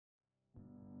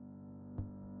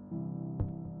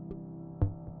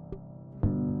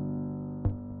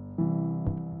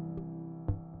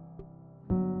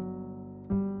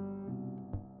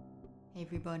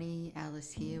everybody, Alice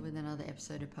here with another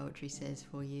episode of Poetry Says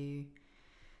for you.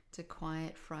 It's a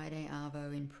quiet Friday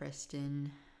arvo in Preston.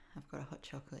 I've got a hot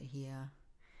chocolate here,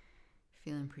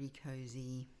 feeling pretty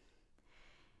cozy.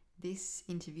 This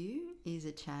interview is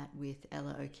a chat with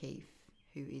Ella O'Keefe,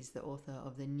 who is the author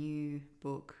of the new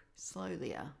book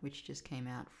Slowlier, which just came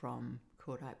out from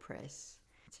Cordite Press.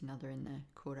 It's another in the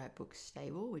Cordite Books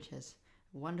stable, which has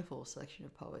a wonderful selection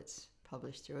of poets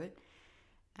published through it.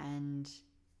 And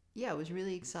yeah, I was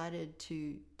really excited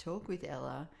to talk with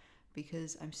Ella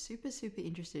because I'm super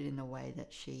interested in the way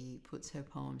that she puts her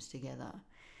poems together.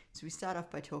 So we start off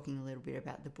by talking a little bit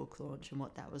about the book launch and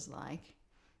what that was like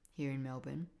here in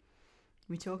Melbourne.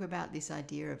 We talk about this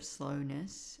idea of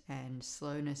slowness and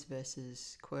slowness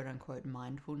versus quote-unquote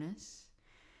mindfulness.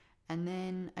 And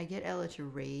then I get Ella to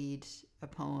read a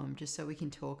poem just so we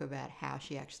can talk about how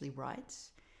she actually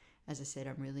writes. As I said,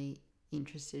 I'm really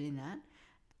interested in that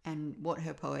and what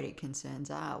her poetic concerns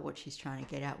are, what she's trying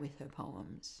to get out with her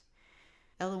poems.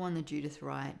 Ella won the Judith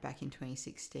Wright back in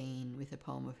 2016 with a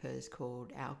poem of hers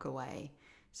called Alkaway.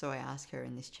 So I asked her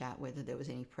in this chat whether there was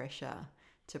any pressure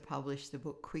to publish the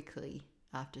book quickly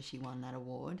after she won that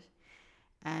award.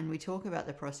 And we talk about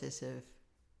the process of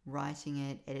writing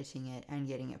it, editing it, and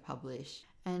getting it published.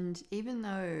 And even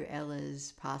though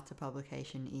Ella's path to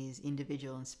publication is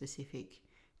individual and specific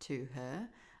to her,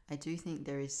 I do think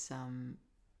there is some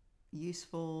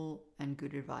useful and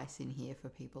good advice in here for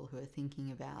people who are thinking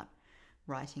about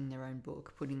writing their own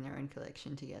book, putting their own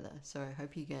collection together. So I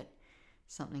hope you get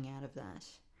something out of that.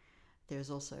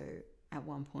 There's also, at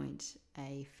one point,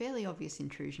 a fairly obvious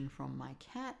intrusion from my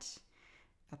cat.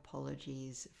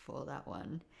 Apologies for that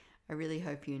one. I really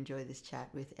hope you enjoy this chat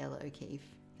with Ella O'Keefe.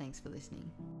 Thanks for listening.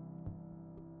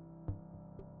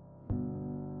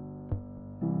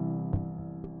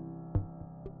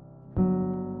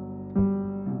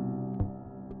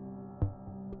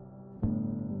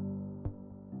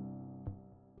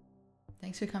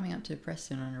 Thanks for coming up to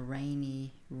Preston on a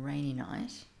rainy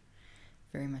night.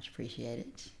 Very much appreciate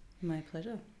it. My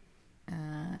pleasure.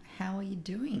 How are you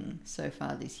doing so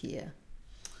far this year?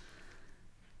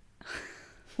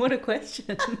 What a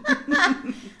question.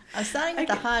 I'm starting with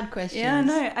the hard questions. Yeah,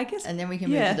 no, I guess. And then we can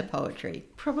move to the poetry.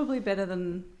 Probably better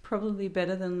than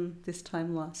this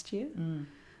time last year.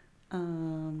 I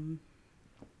don't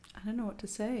know what to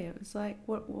say. It was like,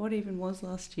 what even was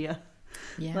last year?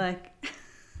 Yeah. Like,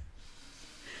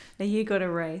 a year got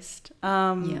erased.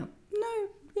 Yeah. No,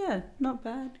 yeah, not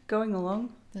bad. Going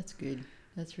along. That's good.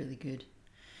 That's really good.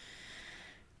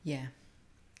 Yeah.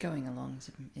 Going along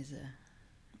is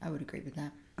I would agree with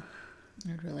that. I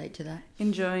would relate to that.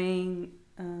 Enjoying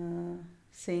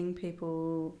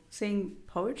seeing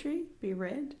poetry be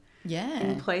read. Yeah.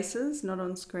 In places, not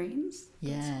on screens.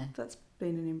 Yeah. That's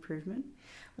been an improvement.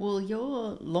 Well,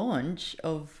 your launch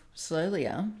of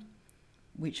Slowlier,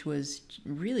 which was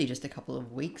really just a couple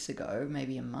of weeks ago,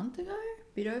 maybe a month ago,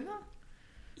 a bit over?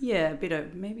 Yeah, a bit over,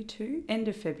 maybe 2. End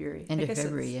of February. End of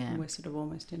February, yeah. We're sort of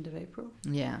almost end of April.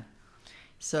 Yeah.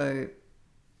 So,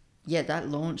 yeah, that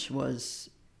launch was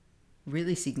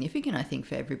really significant, I think,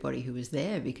 for everybody who was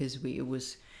there because it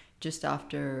was just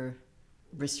after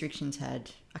restrictions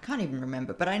I can't even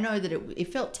remember, but I know that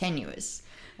it felt tenuous,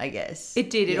 I guess. It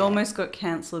did. It almost got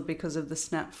cancelled because of the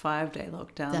snap 5-day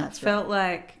lockdown. That's it felt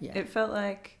right. It felt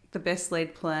like the best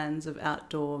laid plans of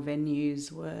outdoor venues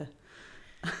were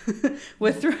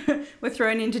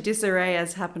thrown into disarray,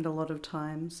 as happened a lot of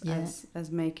times,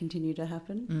 as may continue to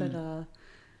happen. But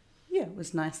it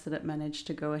was nice that it managed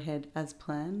to go ahead as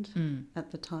planned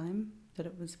at the time that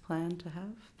it was planned to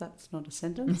have. That's not a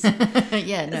sentence.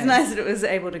 Yeah, no. It's nice that it was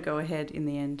able to go ahead in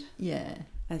the end. Yeah.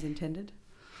 As intended.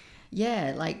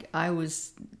 Yeah, like I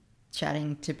was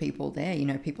chatting to people there,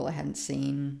 people I hadn't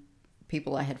seen,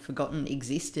 people I had forgotten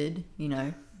existed,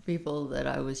 people that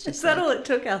I was just... Is that all it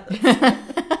took, Alice?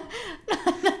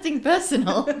 Nothing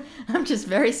personal. I'm just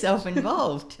very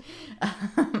self-involved.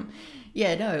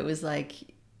 It was like,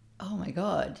 oh my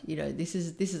God, this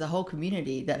is a whole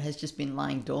community that has just been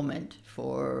lying dormant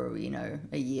for,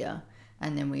 a year.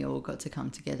 And then we all got to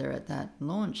come together at that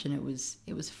launch and it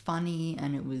was funny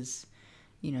and it was,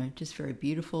 just very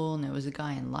beautiful. And there was a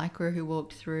guy in Lycra who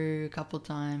walked through a couple of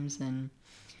times and...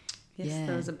 Yes,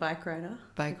 there was a bike rider.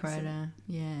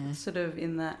 Yeah. Sort of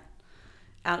in that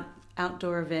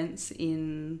outdoor events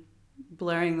in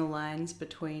blurring the lines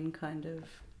between kind of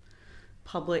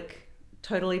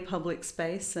totally public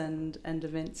space and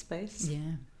event space.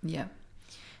 Yeah.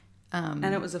 And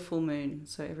it was a full moon,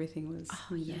 so everything was...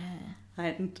 Oh, yeah.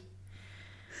 heightened.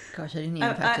 Gosh, I didn't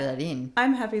even factor that in.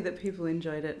 I'm happy that people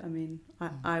enjoyed it. I mean,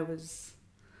 I was...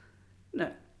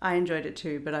 No, I enjoyed it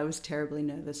too, but I was terribly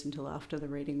nervous until after the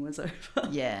reading was over.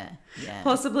 Yeah.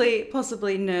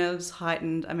 Possibly nerves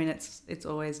heightened. I mean, it's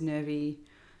always nervy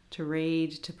to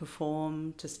read, to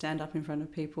perform, to stand up in front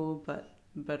of people,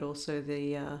 but also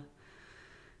the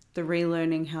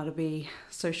relearning how to be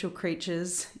social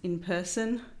creatures in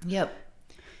person. Yep.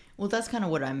 Well, that's kind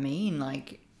of what I mean.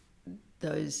 Like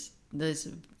those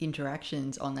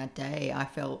interactions on that day, I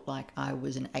felt like I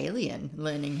was an alien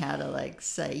learning how to like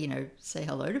say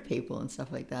hello to people and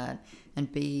stuff like that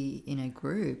and be in a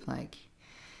group. Like,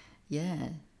 yeah.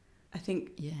 I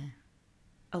think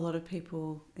a lot of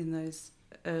people in those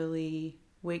early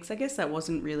weeks, I guess that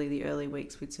wasn't really the early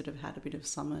weeks, we'd sort of had a bit of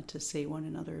summer to see one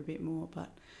another a bit more,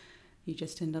 but you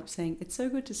just end up saying, it's so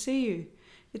good to see you.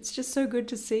 It's just so good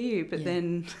to see you. But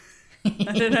then,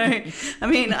 I don't know. I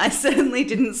mean, I certainly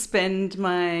didn't spend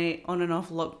my on and off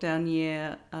lockdown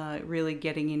year really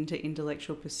getting into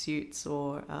intellectual pursuits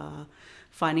or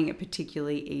finding it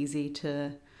particularly easy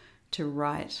to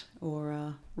write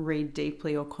or read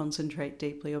deeply or concentrate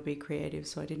deeply or be creative.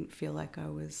 So I didn't feel like I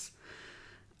was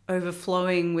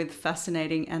overflowing with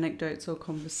fascinating anecdotes or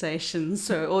conversations.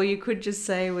 So all you could just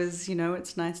say was,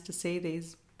 it's nice to see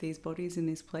these bodies in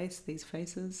this place, these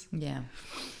faces.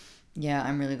 Yeah,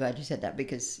 I'm really glad you said that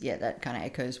because, that kind of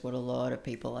echoes what a lot of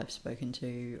people I've spoken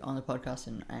to on the podcast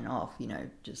and off,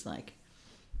 just like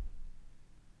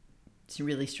to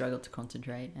really struggle to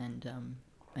concentrate and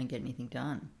get anything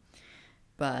done.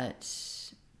 But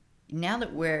now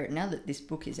that this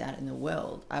book is out in the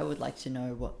world, I would like to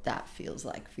know what that feels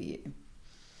like for you.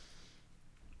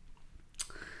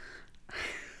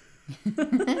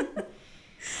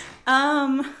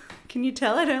 Can you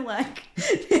tell I don't like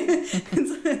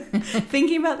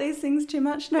thinking about these things too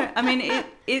much? No, I mean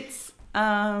it's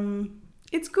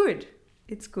good.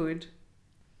 It's good.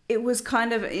 It was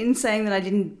kind of, in saying that I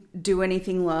didn't do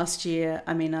anything last year,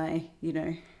 I mean I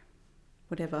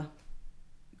whatever.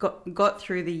 Got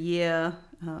through the year,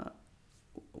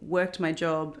 worked my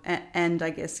job, and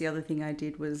I guess the other thing I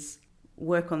did was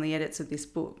work on the edits of this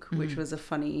book, which was a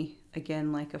funny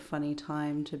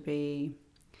time to be,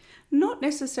 not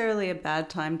necessarily a bad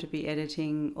time to be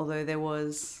editing, although there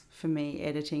was, for me,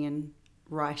 editing and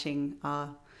writing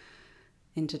are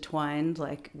intertwined.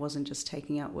 Like, it wasn't just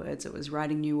taking out words, it was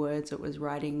writing new words, it was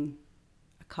writing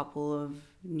a couple of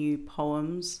new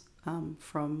poems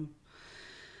from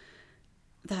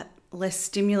that less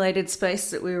stimulated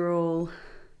space that we were all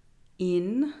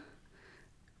in.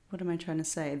 What am I trying to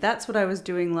say? That's what I was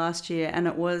doing last year, and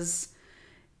it was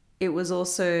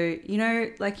also,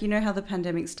 how the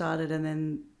pandemic started, and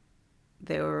then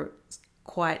there were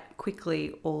quite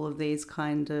quickly all of these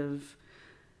kind of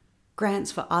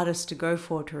grants for artists to go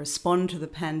for to respond to the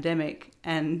pandemic,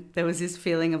 and there was this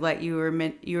feeling of like you were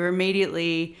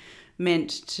immediately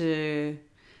meant to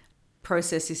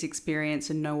process this experience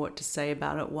and know what to say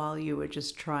about it while you were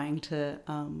just trying to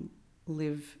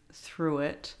live through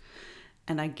it.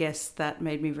 And I guess that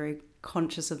made me very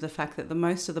conscious of the fact that the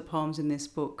most of the poems in this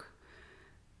book,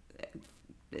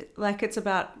 like, it's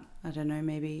about, I don't know,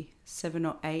 maybe 7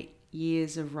 or 8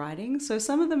 years of writing. So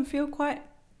some of them feel quite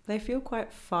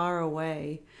far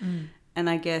away. And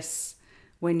I guess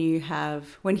when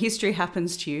history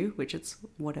happens to you, which it's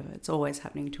always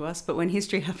happening to us, but when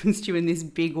history happens to you in this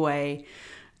big way,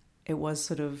 it was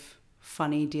sort of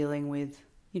funny dealing with,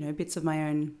 bits of my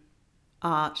own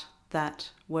art that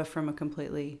were from a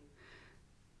completely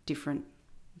different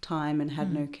time and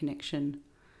had no connection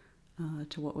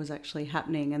to what was actually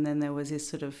happening. And then there was this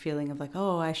sort of feeling of like,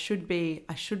 oh, I should be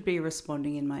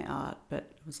responding in my art,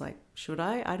 but it was like, should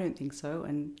I? I don't think so.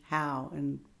 And how?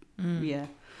 And yeah.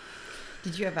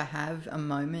 Did you ever have a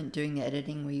moment doing the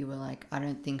editing where you were like, I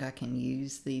don't think I can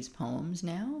use these poems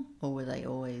now? Or were they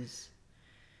always...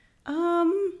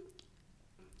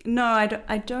 No, I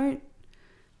don't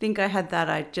think I had that.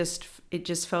 It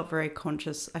just felt very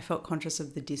conscious. I felt conscious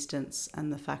of the distance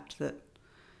and the fact that,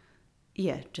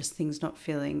 just things not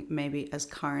feeling maybe as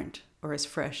current or as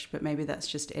fresh, but maybe that's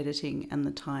just editing and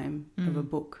the time of a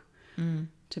book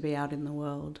to be out in the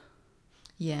world.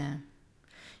 Yeah.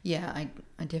 Yeah, I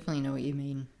definitely know what you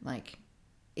mean. Like,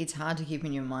 it's hard to keep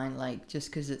in your mind, like,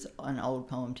 just because it's an old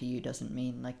poem to you doesn't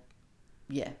mean, like,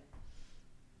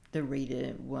 the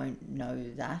reader won't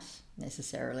know that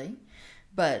necessarily.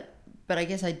 But I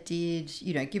guess I did,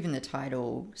 given the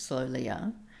title, Slow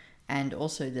Leah, and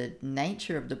also the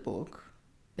nature of the book,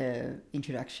 the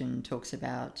introduction talks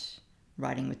about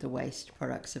writing with the waste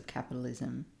products of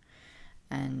capitalism.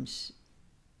 And,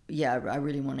 I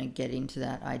really want to get into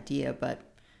that idea, but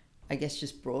I guess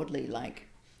just broadly, like,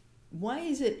 why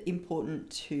is it important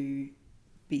to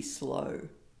be slow?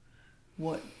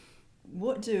 What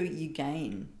what do you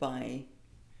gain by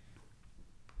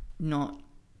not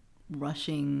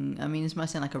rushing? I mean, this might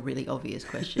sound like a really obvious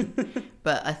question,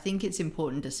 but I think it's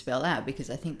important to spell out, because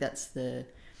I think that's the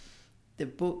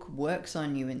book works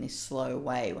on you in this slow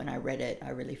way. When I read it,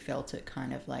 I really felt it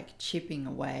kind of like chipping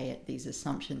away at these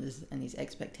assumptions and these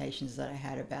expectations that I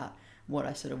had about what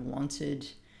I sort of wanted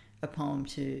a poem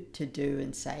to do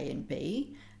and say and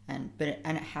be, and it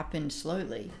happened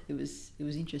slowly. It was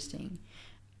interesting.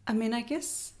 I mean, I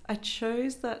guess I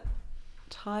chose that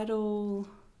title.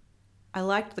 I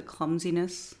liked the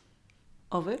clumsiness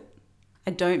of it.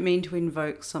 I don't mean to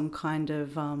invoke some kind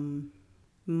of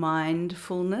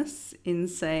mindfulness in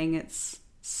saying it's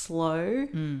slow.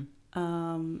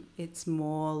 It's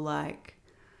more like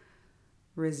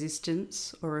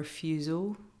resistance or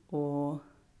refusal or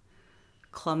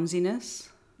clumsiness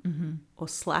or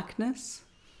slackness.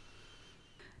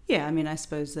 Yeah, I mean, I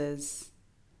suppose there's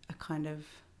a kind of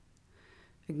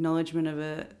acknowledgement of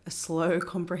a slow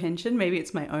comprehension. Maybe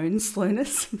it's my own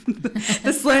slowness,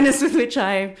 the slowness with which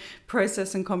I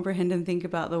process and comprehend and think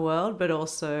about the world, but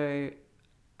also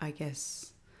I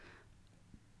guess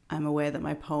I'm aware that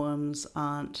my poems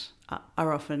are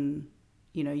often,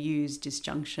 use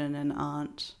disjunction and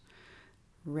aren't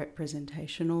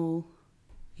representational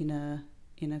in a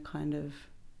kind of,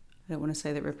 I don't want to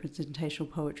say that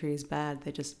representational poetry is bad.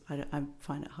 I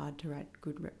find it hard to write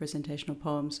good representational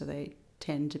poems, so they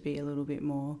tend to be a little bit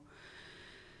more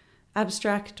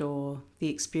abstract, or the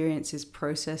experience is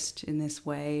processed in this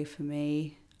way for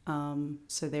me.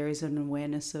 So there is an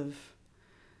awareness of,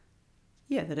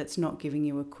 that it's not giving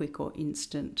you a quick or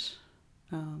instant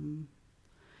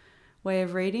way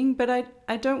of reading. But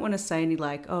I don't want to say any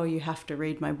like, oh, you have to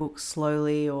read my book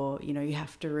slowly, or, you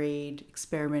have to read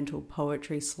experimental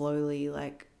poetry slowly.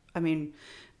 Like, I mean,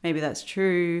 maybe that's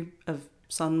true of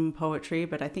some poetry,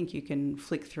 but I think you can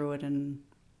flick through it and,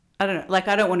 I don't know, like,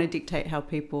 I don't want to dictate how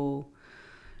people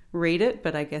read it,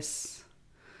 but I guess,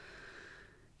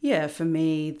 for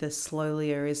me, the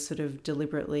slowlier is sort of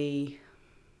deliberately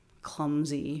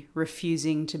clumsy,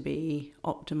 refusing to be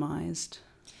optimized.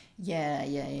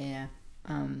 Yeah.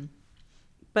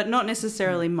 But not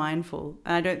necessarily mindful.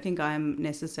 I don't think I'm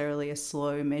necessarily a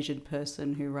slow, measured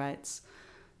person who writes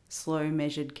slow,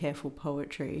 measured, careful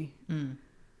poetry.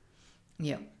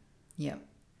 Yeah,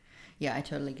 I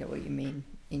totally get what you mean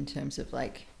in terms of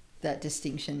like that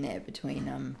distinction there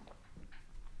between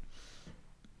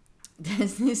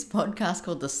there's this podcast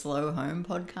called the Slow Home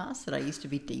Podcast that I used to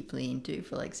be deeply into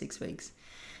for like 6 weeks,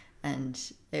 and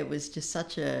it was just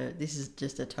this is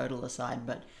just a total aside,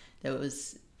 but there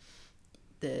was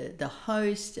the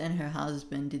host and her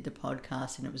husband did the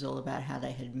podcast, and it was all about how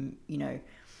they had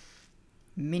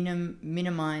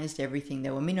minimized everything.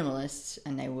 They were minimalists,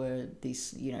 and they were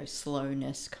these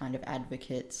slowness kind of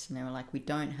advocates, and they were like, we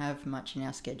don't have much in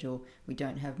our schedule, we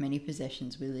don't have many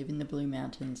possessions, we live in the Blue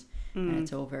Mountains, and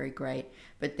it's all very great.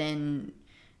 But then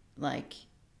like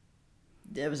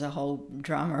there was a whole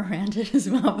drama around it as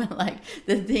well. But like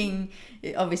the thing,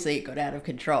 obviously it got out of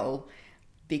control,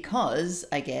 because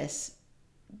I guess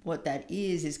what that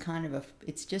is kind of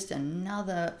it's just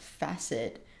another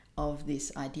facet of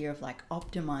this idea of like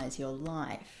optimize your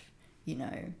life.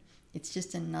 It's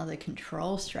just another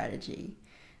control strategy,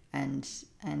 and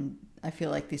I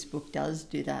feel like this book does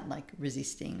do that, like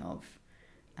resisting of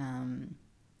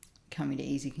coming to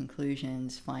easy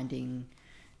conclusions, finding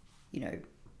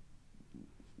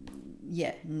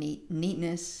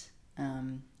neatness.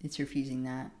 It's refusing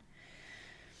that.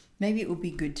 Maybe it would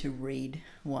be good to read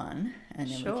one, and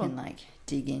then we can like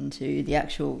dig into the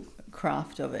actual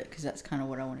craft of it, because that's kind of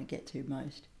what I want to get to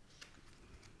most.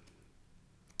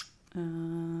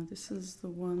 This is the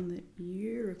one that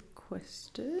you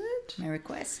requested. My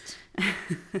request.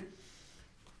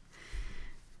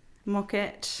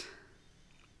 Moquette.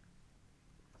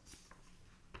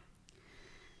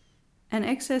 An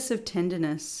excess of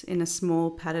tenderness in a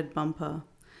small padded bumper,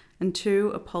 and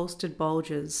 2 upholstered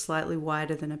bulges slightly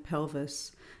wider than a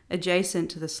pelvis, adjacent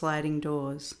to the sliding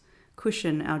doors,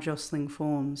 cushion our jostling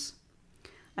forms.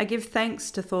 I give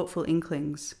thanks to thoughtful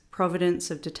inklings,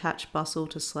 providence of detached bustle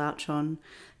to slouch on,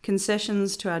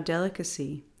 concessions to our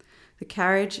delicacy. The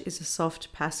carriage is a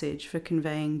soft passage for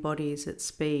conveying bodies at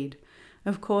speed.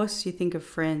 Of course, you think of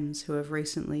friends who have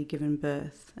recently given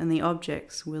birth, and the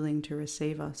objects willing to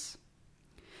receive us.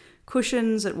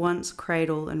 Cushions at once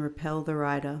cradle and repel the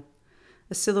rider.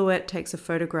 A silhouette takes a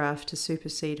photograph to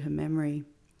supersede her memory.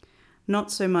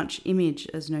 Not so much image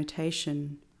as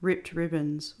notation, ripped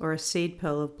ribbons, or a seed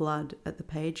pearl of blood at the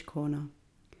page corner.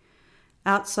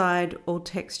 Outside, all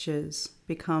textures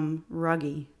become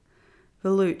ruggy.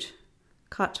 Volute,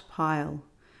 cut pile,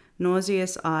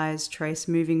 Nauseous eyes trace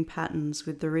moving patterns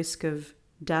with the risk of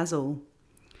dazzle.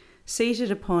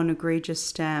 Seated upon egregious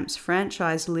stamps,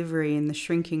 franchise livery in the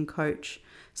shrinking coach,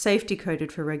 safety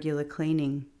coated for regular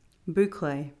cleaning.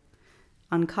 Boucle.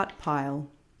 Uncut pile.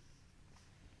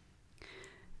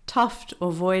 Tuft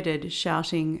or voided,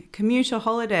 shouting, commuter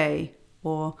holiday,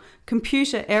 or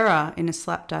computer error in a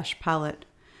slapdash palette.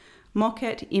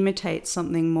 Moquette imitates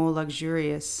something more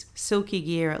luxurious, silky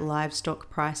gear at livestock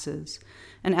prices,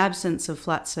 an absence of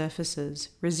flat surfaces,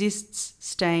 resists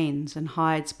stains and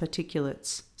hides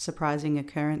particulates, surprising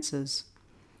occurrences.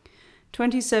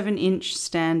 27-inch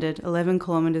standard 11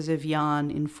 kilometres of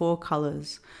yarn in 4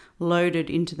 colours, loaded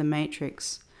into the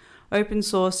matrix. Open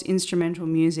source instrumental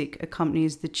music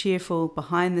accompanies the cheerful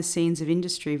behind the scenes of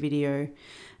industry video,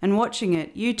 and watching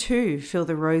it, you too feel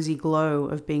the rosy glow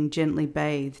of being gently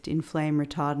bathed in flame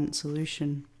retardant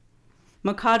solution.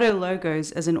 Mercado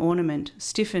logos as an ornament,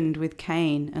 stiffened with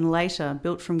cane and later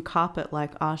built from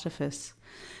carpet-like artifice,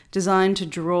 designed to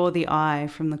draw the eye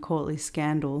from the courtly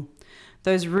scandal,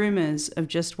 those rumours of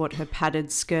just what her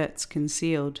padded skirts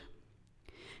concealed.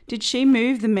 Did she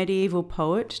move the medieval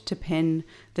poet to pen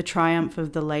The Triumph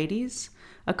of the Ladies,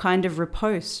 a kind of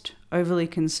riposte, overly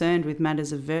concerned with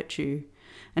matters of virtue,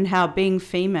 and how being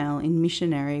female in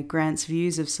missionary grants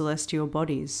views of celestial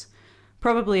bodies?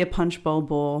 Probably a punch bowl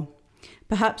bore.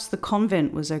 Perhaps the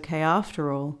convent was okay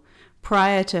after all.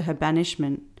 Prior to her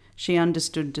banishment, she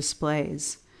understood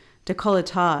displays,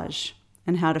 décolletage,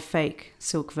 and how to fake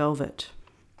silk velvet.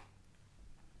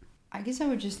 I guess I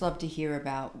would just love to hear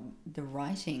about the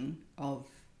writing of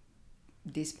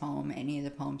this poem, any of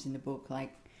the poems in the book.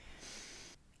 Like,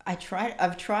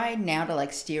 I've tried now to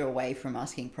like steer away from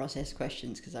asking process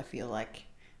questions because I feel like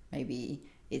maybe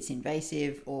it's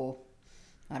invasive or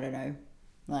I don't know,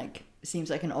 like it seems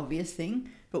like an obvious thing.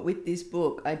 But with this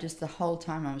book, the whole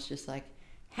time I was just like,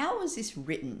 how was this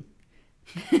written?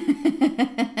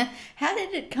 How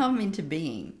did it come into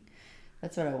being?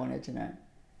 That's what I wanted to know.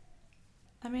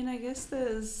 I mean, I guess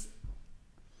there's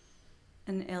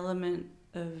an element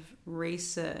of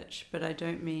research, but I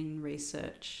don't mean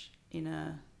research in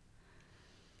a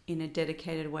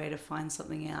dedicated way to find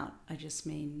something out. I just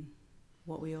mean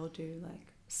what we all do,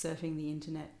 like surfing the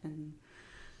internet and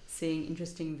seeing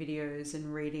interesting videos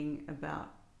and reading about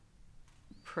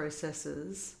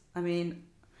processes. I mean,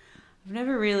 I've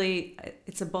never really,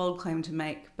 it's a bold claim to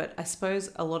make, but I suppose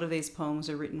a lot of these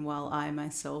poems are written while I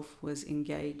myself was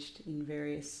engaged in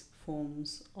various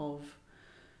forms of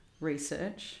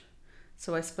research.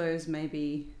 So I suppose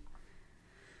maybe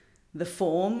the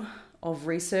form of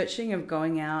researching, of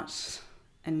going out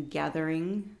and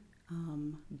gathering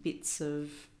bits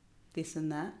of this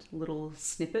and that, little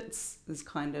snippets, is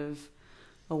kind of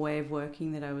a way of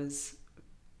working that I was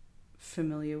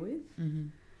familiar with. Mm-hmm.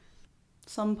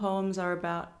 Some poems are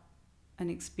about an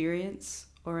experience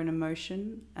or an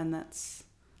emotion, and that's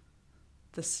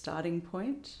the starting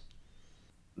point.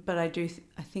 But I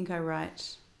think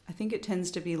it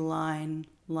tends to be line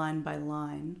by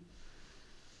line.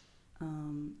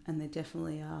 And there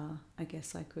definitely are, I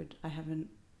guess I haven't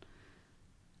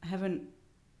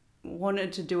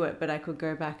wanted to do it, but I could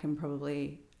go back and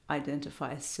probably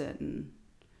identify certain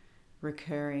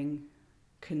recurring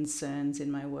concerns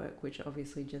in my work, which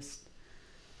obviously just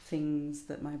things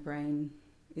that my brain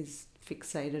is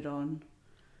fixated on.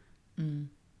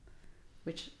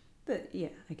 Which,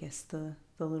 I guess the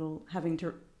little having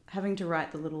to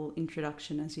write the little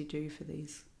introduction as you do for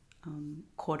these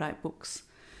cordite books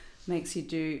makes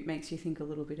you think a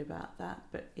little bit about that.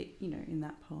 But it, in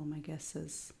that poem, I guess,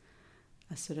 there's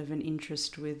a sort of an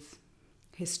interest with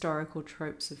historical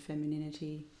tropes of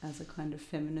femininity as a kind of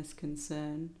feminist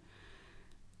concern,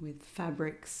 with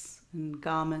fabrics and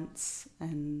garments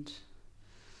and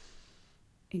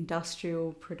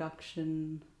industrial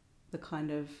production, the kind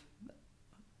of,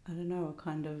 a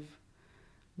kind of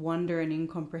wonder and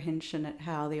incomprehension at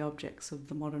how the objects of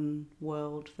the modern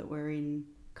world that we're in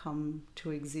come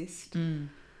to exist.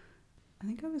 I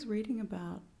think I was reading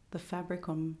about the fabric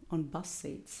on bus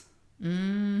seats.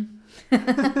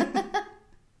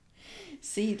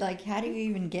 See, like, how do you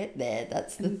even get there?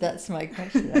 That's my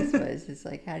question, I suppose. It's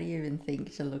like, how do you even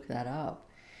think to look that up?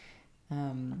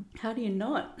 How do you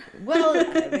not? Well,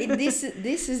 I mean, this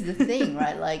is the thing,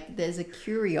 right? Like, there's a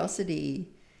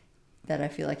curiosity that I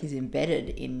feel like is embedded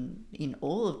in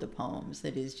all of the poems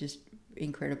that is just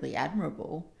incredibly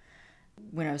admirable.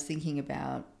 When I was thinking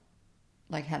about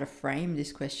like how to frame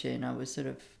this question, I was sort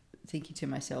of thinking to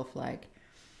myself, like,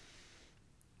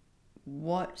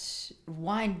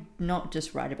 why not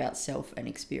just write about self and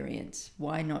experience?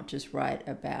 Why not just write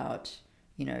about,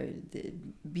 you know, the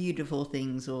beautiful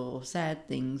things or sad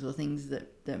things or things that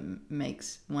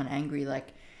makes one angry.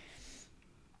 Like,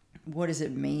 what does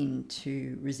it mean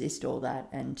to resist all that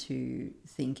and to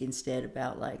think instead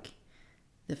about like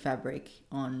the fabric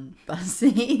on bus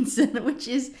seats, which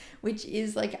is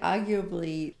like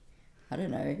arguably, I don't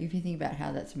know, if you think about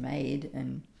how that's made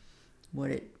and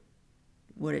what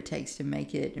it takes to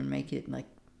make it like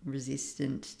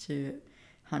resistant to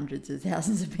hundreds of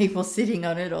thousands of people sitting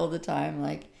on it all the time,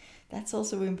 like that's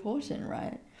also important,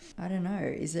 right? I don't know,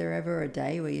 is there ever a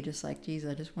day where you're just like, geez,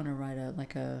 I just want to write a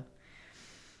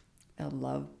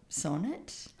love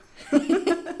sonnet?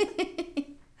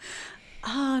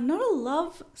 Not a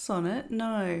love sonnet,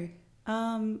 no.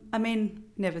 I mean,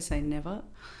 never say never.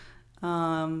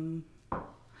 I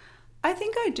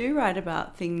think I do write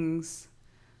about things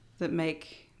that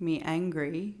make me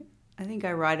angry. I think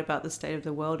I write about the state of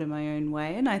the world in my own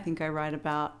way, and I think I write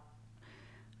about,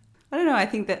 I don't know, I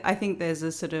think there's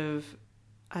a sort of,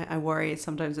 I worry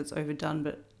sometimes it's overdone,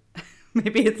 but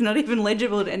maybe it's not even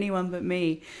legible to anyone but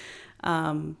me.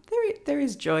 There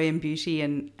is joy and beauty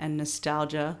and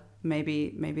nostalgia.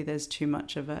 Maybe there's too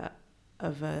much of a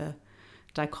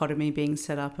dichotomy being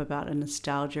set up about a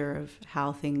nostalgia of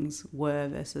how things were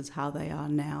versus how they are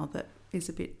now that is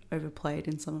a bit overplayed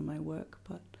in some of my work.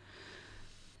 But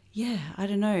yeah, I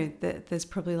don't know, there's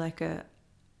probably like a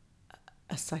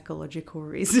psychological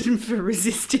reason for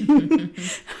resisting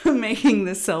making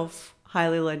the self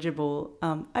highly legible.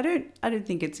 I don't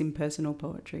think it's impersonal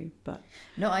poetry, but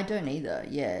no, I don't either.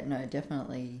 Yeah, no,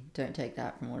 definitely don't take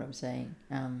that from what I'm saying.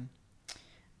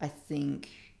 I think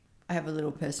I have a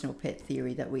little personal pet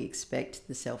theory that we expect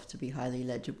the self to be highly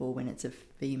legible when it's a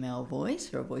female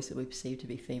voice or a voice that we perceive to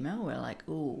be female. We're like,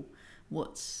 oh,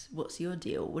 what's your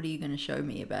deal? What are you going to show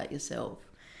me about yourself?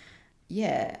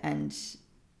 Yeah, and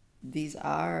these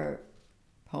are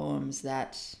poems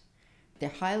that they're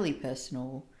highly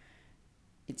personal.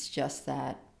 It's just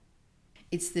that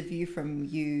it's the view from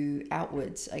you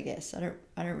outwards, I guess. I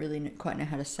don't really quite know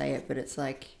how to say it, but it's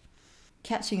like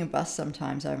catching a bus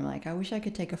sometimes. I'm like, I wish I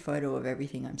could take a photo of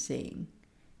everything I'm seeing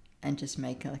and just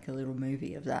make like a little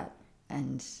movie of that.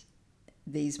 And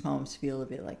these poems feel a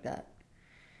bit like that.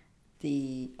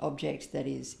 The object that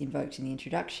is invoked in the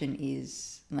introduction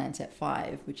is Landsat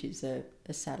 5, which is a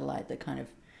satellite that kind of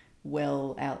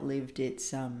well outlived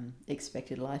its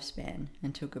expected lifespan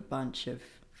and took a bunch of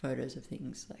photos of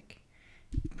things. Like,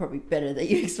 probably better that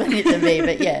you explain it to me,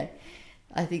 but yeah,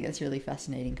 I think that's really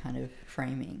fascinating kind of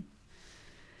framing.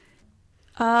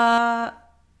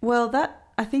 Well, that,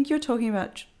 I think you're talking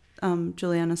about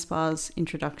Juliana Sparr's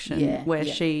introduction,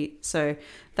 so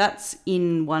that's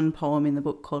in one poem in the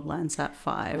book called Landsat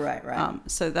 5. Right.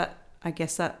 So that, I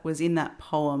guess that was in that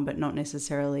poem, but not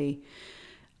necessarily,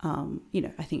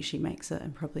 I think she makes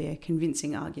and probably a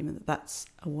convincing argument that that's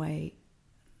a way,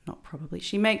 not probably,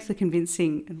 she makes a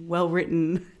convincing and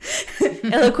well-written,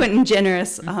 eloquent and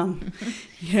generous,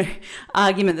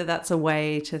 argument that that's a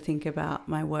way to think about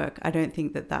my work. I don't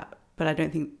think but I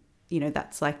don't think,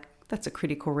 that's a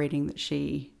critical reading that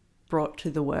she brought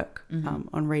to the work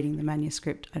on reading the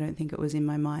manuscript. I don't think it was in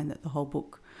my mind that the whole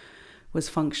book was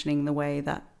functioning the way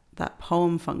that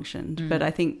poem functioned. But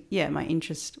I think, my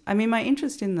interest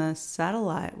in the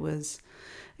satellite was,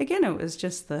 again, it was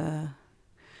just the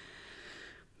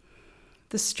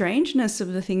strangeness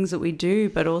of the things that we do,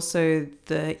 but also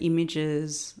the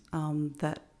images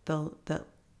that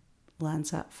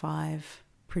Landsat 5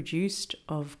 produced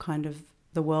of kind of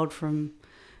the world from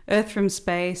Earth from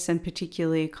space, and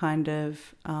particularly kind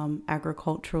of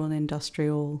agricultural and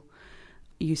industrial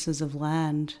uses of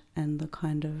land, and the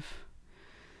kind of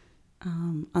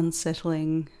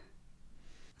unsettling,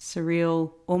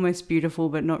 surreal, almost beautiful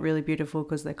but not really beautiful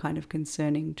because they're kind of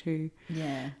concerning to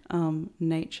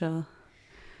nature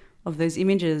of those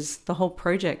images. The whole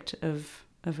project of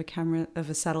a camera, of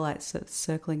a satellite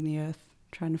circling the Earth,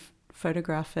 trying to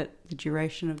photograph it, the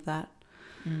duration of that.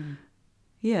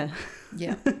 Yeah.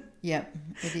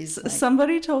 It is.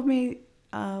 Somebody told me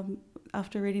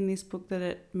after reading this book that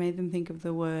it made them think of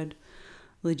the word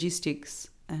logistics,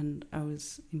 and I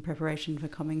was, in preparation for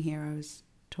coming here, I was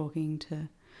talking to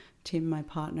Tim, my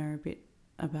partner, a bit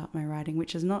about my writing,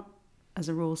 which is not, as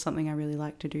a rule, something I really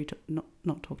like to do, to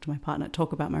not talk to my partner,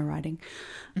 talk about my writing.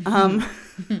 And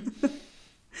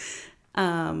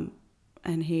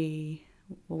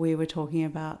we were talking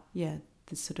about,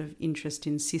 this sort of interest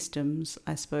in systems,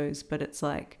 I suppose, but it's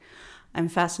like, I'm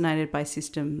fascinated by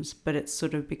systems, but it's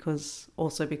sort of because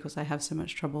I have so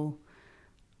much trouble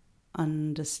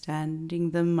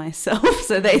understanding them myself.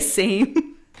 So they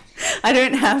seem, I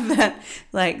don't have that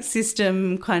like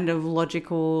system kind of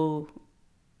logical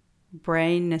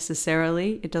brain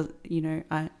necessarily. It does,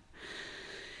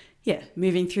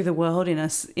 moving through the world in a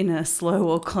slow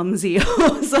or clumsy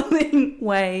or something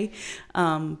way,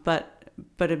 but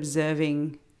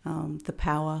observing the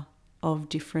power of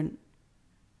different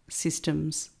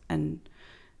systems and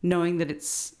knowing that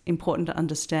it's important to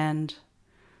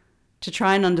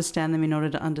try and understand them in order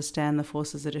to understand the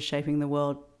forces that are shaping the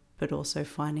world, but also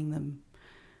finding them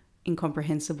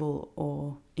incomprehensible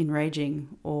or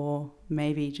enraging or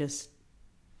maybe just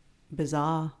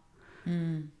bizarre.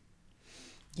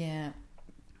 Yeah,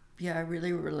 I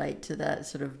really relate to that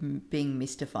sort of being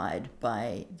mystified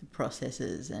by the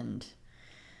processes, and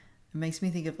it makes me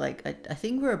think of like, I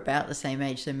think we're about the same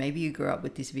age, so maybe you grew up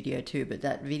with this video too, but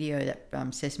that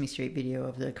Sesame Street video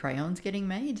of the crayons getting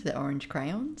made, the orange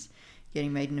crayons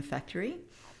getting made in a factory.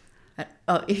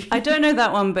 I don't know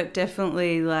that one, but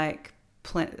definitely like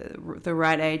the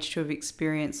right age to have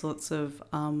experienced lots of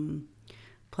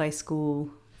play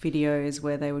school videos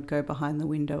where they would go behind the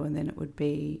window and then it would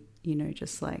be,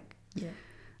 just like... Yeah.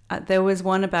 There was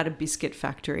one about a biscuit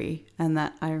factory, and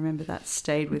that I remember that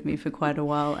stayed with me for quite a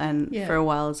while. And for a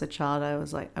while as a child, I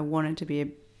was like, I wanted to be a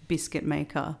biscuit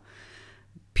maker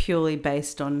purely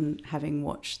based on having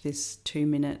watched this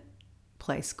 2-minute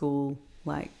play school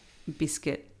like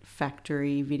biscuit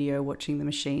factory video, watching the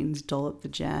machines dollop the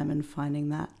jam and finding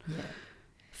that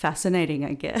fascinating,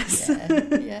 I guess.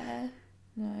 Yeah.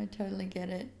 No, I totally get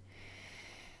it.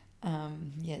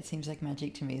 It seems like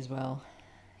magic to me as well.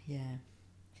 Yeah.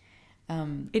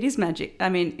 It is magic. I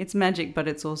mean, it's magic, but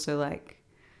it's also like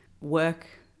work,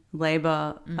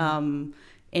 labor,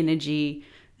 energy,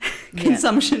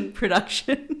 consumption,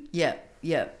 production. Yeah.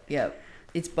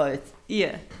 It's both.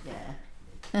 Yeah.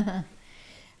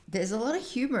 There's a lot of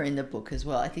humor in the book as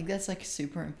well. I think that's like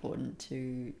super important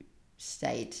to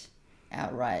state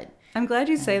outright. I'm glad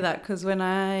you say that, because when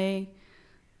I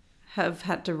have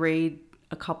had to read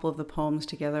a couple of the poems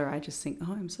together, I just think,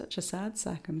 I'm such a sad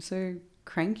sack. I'm so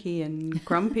cranky and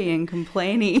grumpy and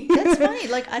complaining. That's funny.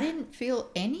 Like, I didn't feel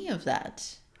any of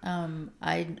that.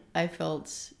 I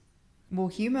felt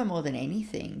humor more than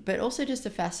anything, but also just a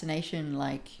fascination.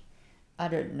 Like, I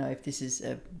don't know if this is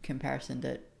a comparison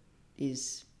that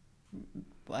is,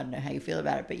 I don't know how you feel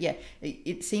about it, but yeah,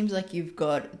 it seems like you've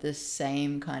got the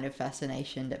same kind of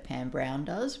fascination that Pam Brown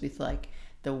does with like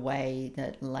the way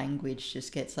that language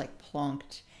just gets like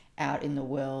plonked out in the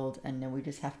world and then we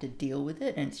just have to deal with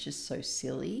it, and it's just so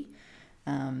silly.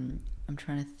 I'm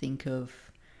trying to think of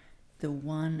the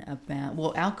one about,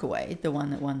 Alkaway, the one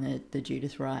that won the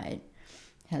Judith Wright,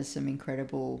 has some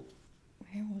incredible,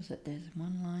 where was it? There's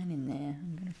one line in there.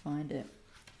 I'm going to find it.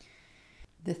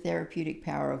 The therapeutic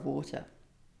power of water.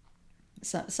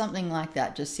 So, something like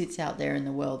that just sits out there in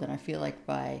the world, and I feel like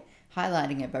by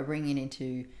highlighting it, by bringing it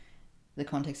into the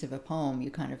context of a poem,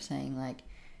 you're kind of saying like,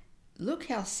 look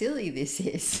how silly this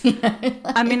is.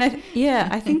 I mean,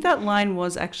 I think that line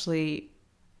was actually,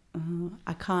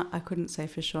 I couldn't say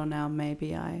for sure now.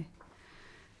 Maybe I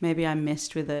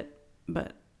messed with it,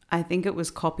 but I think it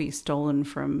was copy stolen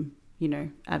from,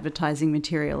 advertising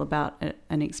material about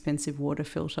an expensive water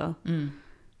filter.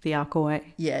 The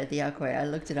Alkaway. Yeah, the Alkaway. I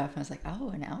looked it up and I was like, oh,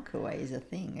 an Alkaway is a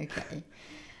thing. Okay.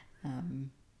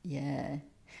 Yeah.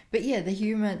 But yeah, the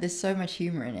humour, there's so much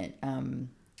humour in it.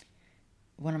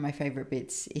 One of my favourite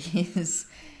bits is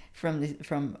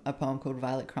from a poem called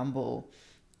Violet Crumble.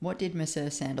 What did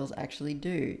Monsieur Sandals actually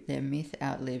do? Their myth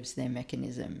outlives their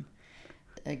mechanism.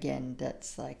 Again,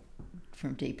 that's like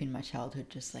from deep in my childhood,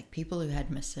 just like people who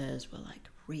had masseurs were like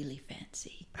really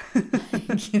fancy.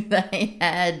 Like, they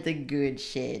had the good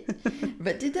shit.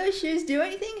 But did those shoes do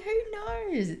anything? Who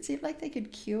knows? It seemed like they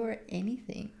could cure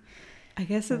anything. I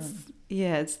guess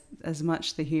it's as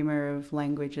much the humour of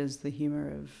language as the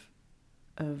humour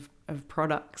of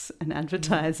products and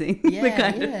advertising.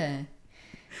 Yeah.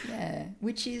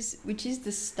 Which is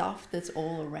the stuff that's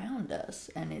all around us,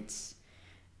 and it's,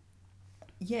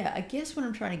 I guess what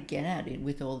I'm trying to get at it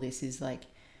with all this is like,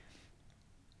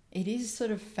 it is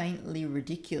sort of faintly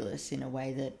ridiculous in a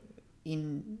way that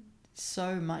in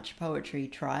so much poetry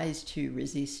tries to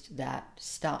resist that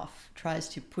stuff, tries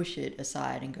to push it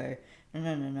aside and go,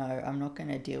 no, I'm not going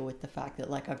to deal with the fact that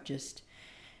like I've just,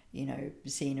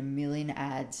 seen a million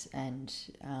ads and,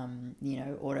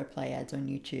 autoplay ads on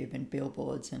YouTube and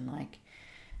billboards and like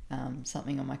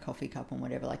something on my coffee cup and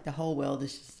whatever. Like the whole world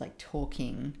is just like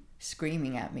talking,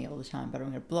 screaming at me all the time, but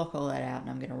I'm going to block all that out and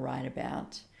I'm going to write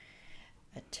about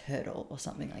a turtle or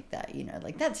something like that,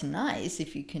 like that's nice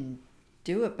if you can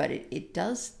do it, but it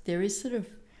does, there is sort of,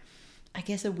 I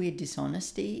guess, a weird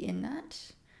dishonesty in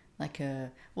that, like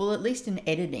at least an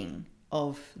editing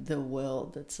of the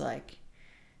world that's like,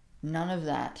 none of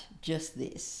that, just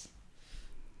this.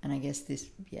 And I guess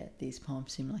these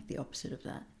poems seem like the opposite of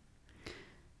that.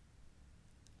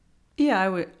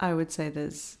 Yeah, I would say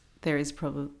there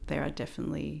are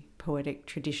definitely poetic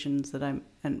traditions that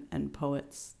and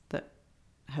poets that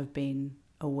have been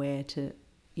aware to,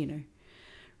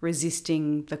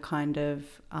 resisting the kind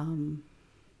of I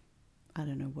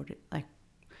don't know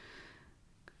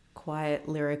quiet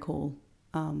lyrical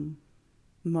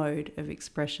mode of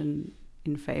expression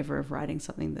in favor of writing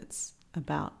something that's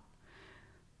about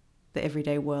the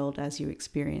everyday world as you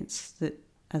experience it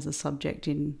as a subject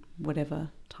in whatever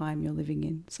time you're living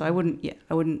in. So I wouldn't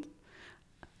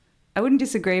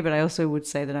disagree, but I also would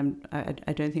say that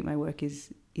I don't think my work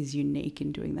is unique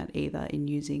in doing that either, in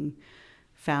using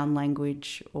found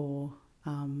language or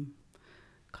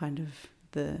kind of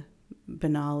the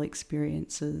banal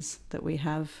experiences that we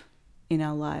have in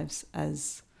our lives,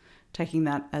 as taking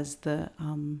that as the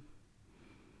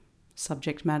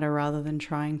subject matter, rather than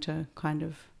trying to kind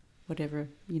of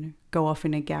go off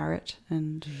in a garret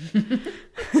and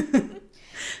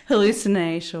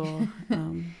hallucinate or...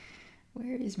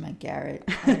 Where is my garret?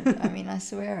 I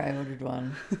swear I ordered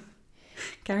one.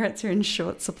 Garrets are in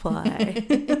short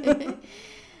supply.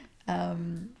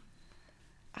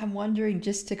 I'm wondering,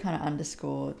 just to kind of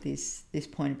underscore this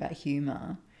point about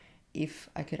humour, if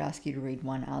I could ask you to read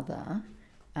one other,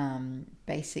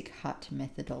 Basic Hut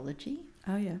Methodology.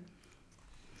 Oh, yeah.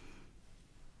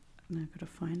 Now I've got to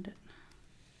find it.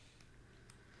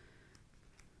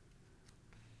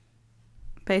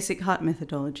 Basic Hut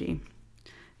Methodology.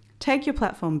 Take your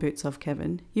platform boots off,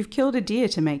 Kevin. You've killed a deer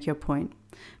to make your point.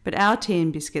 But our tea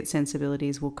and biscuit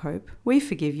sensibilities will cope. We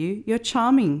forgive you. You're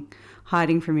charming,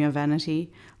 hiding from your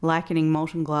vanity, likening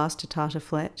molten glass to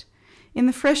tartiflette. In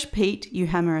the fresh peat, you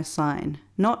hammer a sign,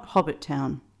 not Hobbit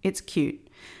Town. It's cute.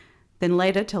 Then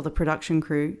later tell the production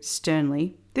crew,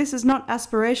 sternly, this is not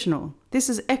aspirational. This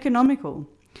is economical.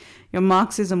 Your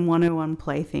Marxism 101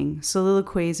 plaything,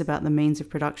 soliloquies about the means of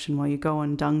production while you go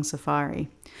on dung safari.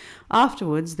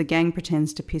 Afterwards, the gang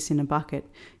pretends to piss in a bucket.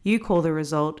 You call the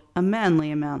result a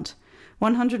manly amount.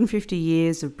 150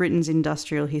 years of Britain's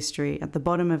industrial history at the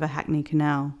bottom of a Hackney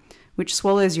canal, which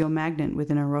swallows your magnet with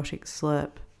an erotic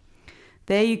slurp.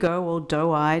 There you go, all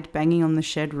doe-eyed, banging on the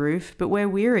shed roof, but we're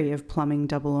weary of plumbing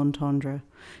double entendre.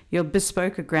 Your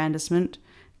bespoke aggrandisement,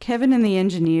 Kevin and the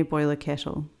engineer boiler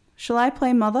kettle. Shall I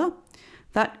play mother?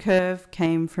 That curve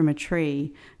came from a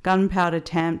tree, gunpowder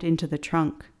tamped into the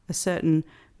trunk, a certain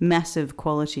massive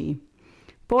quality.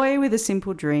 Boy with a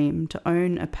simple dream, to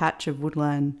own a patch of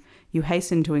woodland, you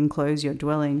hasten to enclose your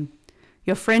dwelling.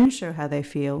 Your friends show how they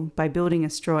feel by building a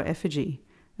straw effigy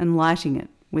and lighting it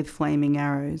with flaming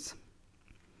arrows.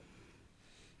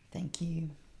 Thank you.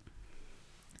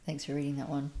 Thanks for reading that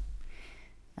one.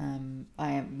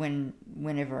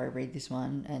 Whenever I read this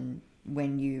one, and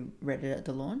when you read it at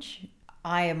the launch,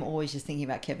 I am always just thinking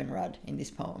about Kevin Rudd in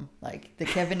this poem. Like, the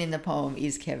Kevin in the poem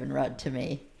is Kevin Rudd to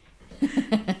me.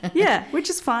 Yeah, which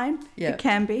is fine. Yeah, it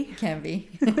can be. It can be.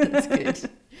 That's good.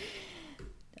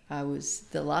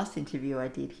 The last interview I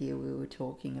did here, we were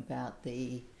talking about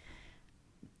the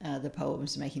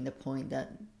poems, making the point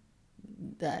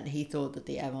that he thought that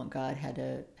the avant-garde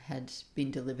had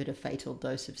been delivered a fatal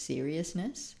dose of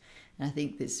seriousness. And I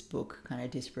think this book kind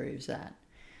of disproves that.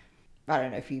 I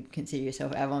don't know if you consider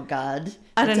yourself avant-garde.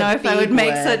 I don't know if I would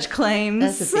make such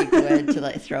claims. That's a big word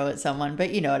to throw at someone,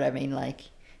 but you know what I mean.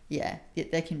 Yeah,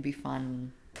 there can be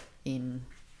fun in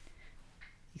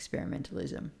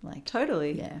experimentalism.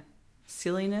 Totally. Yeah.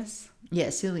 Silliness. Yeah,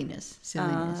 silliness.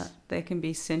 There can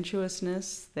be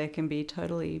sensuousness. There can be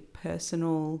totally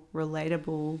personal,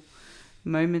 relatable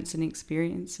moments and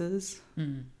experiences.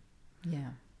 Mm. Yeah.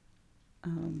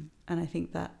 And I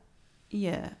think that,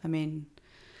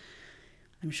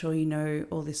 I'm sure you know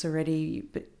all this already,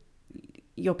 but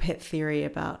your pet theory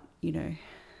about,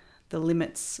 the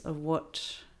limits of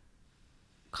what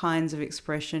kinds of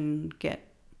expression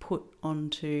get put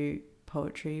onto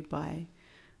poetry by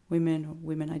women or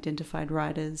women-identified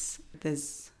writers.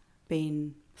 There's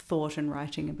been thought and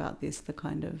writing about this, the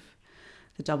kind of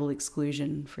the double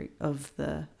exclusion of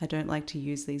the, I don't like to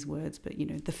use these words, but,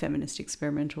 the feminist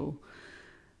experimental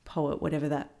poet, whatever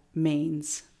that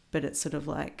means. But it's sort of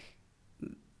like,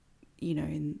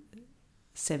 in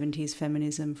 70s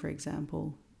feminism, for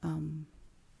example,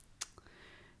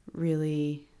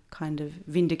 really kind of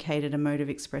vindicated a mode of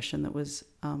expression that was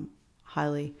that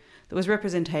was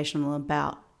representational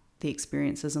about the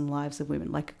experiences and lives of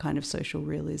women, like a kind of social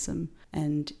realism.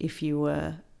 And if you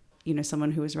were,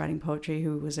 someone who was writing poetry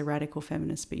who was a radical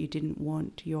feminist, but you didn't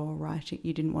want to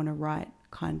write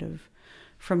kind of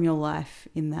from your life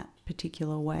in that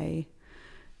particular way,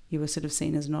 you were sort of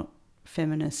seen as not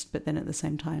feminist, but then at the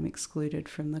same time excluded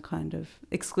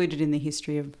in the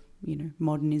history of, you know,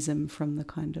 modernism from the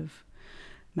kind of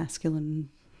masculine,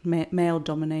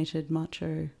 male-dominated,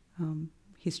 macho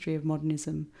history of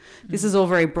modernism. This is all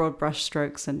very broad brush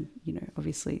strokes, and, you know,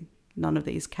 obviously none of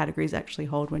these categories actually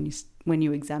hold when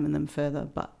you examine them further.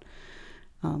 But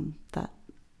that,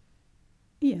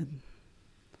 yeah,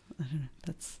 I don't know.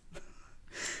 That's.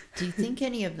 Do you think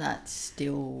any of that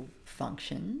still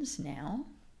functions now?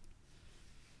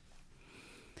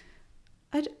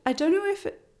 I don't know if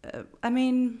it, I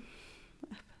mean,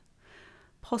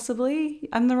 possibly.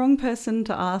 I'm the wrong person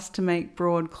to ask to make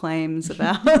broad claims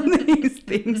about these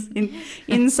things.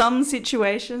 In some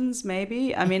situations,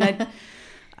 maybe. I mean,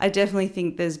 I definitely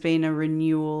think there's been a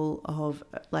renewal of,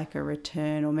 like, a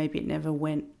return, or maybe it never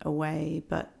went away,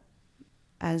 but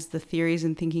as the theories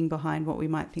and thinking behind what we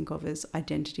might think of as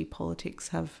identity politics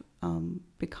have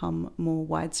become more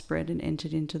widespread and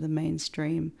entered into the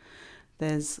mainstream,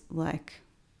 there's like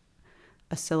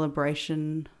a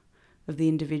celebration of the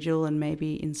individual, and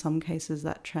maybe in some cases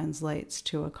that translates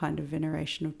to a kind of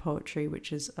veneration of poetry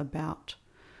which is about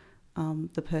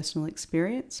the personal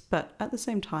experience. But at the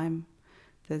same time,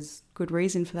 there's good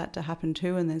reason for that to happen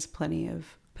too, and there's plenty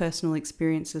of personal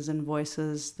experiences and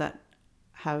voices that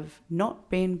have not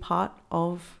been part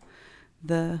of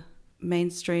the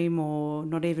mainstream, or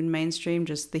not even mainstream,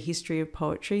 just the history of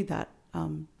poetry that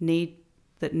need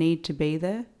to be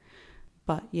there.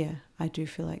 But yeah, I do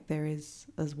feel like there is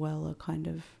as well a kind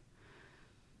of,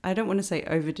 I don't want to say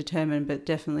overdetermined, but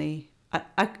definitely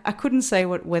I couldn't say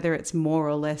whether it's more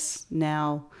or less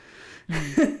now.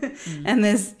 And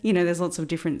there's lots of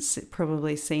different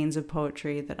probably scenes of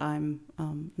poetry that I'm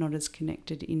not as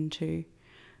connected into.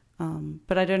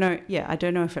 But I don't know. Yeah, I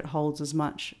don't know if it holds as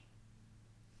much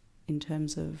in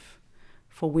terms of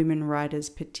for women writers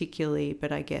particularly.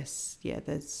 But I guess, yeah,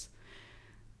 there's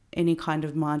any kind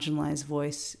of marginalised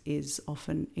voice is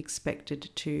often expected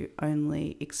to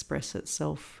only express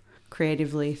itself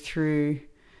creatively through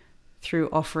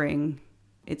offering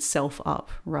itself up,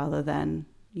 rather than,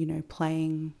 you know,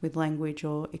 playing with language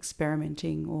or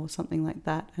experimenting or something like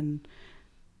that. And,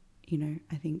 you know,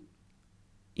 I think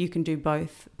you can do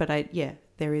both, but I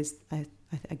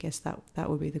guess that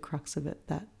would be the crux of it,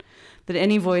 that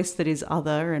any voice that is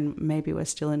other, and maybe we're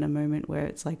still in a moment where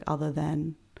it's like other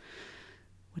than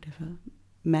whatever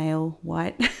male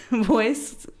white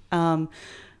voice,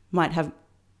 might have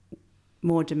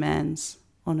more demands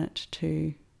on it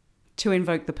to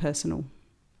invoke the personal.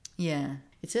 Yeah,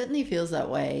 it certainly feels that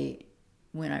way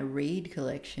when I read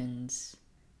collections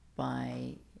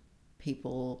by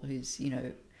people whose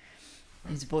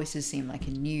voices seem like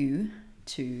new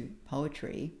to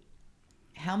poetry.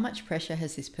 How much pressure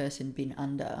has this person been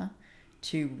under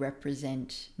to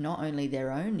represent not only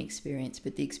their own experience,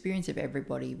 but the experience of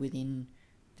everybody within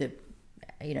the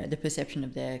perception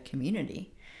of their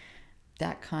community?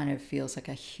 That kind of feels like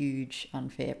a huge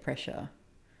unfair pressure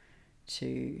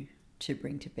to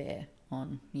bring to bear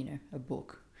on, a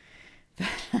book.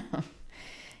 But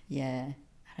yeah,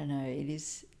 I don't know. It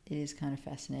is kind of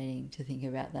fascinating to think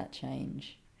about that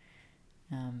change,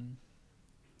 and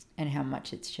how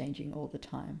much it's changing all the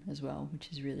time as well, which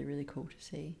is really, really cool to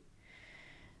see.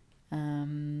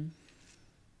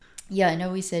 Yeah, I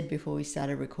know we said before we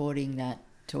started recording that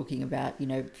talking about,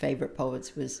 favourite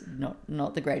poets was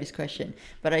not the greatest question,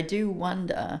 but I do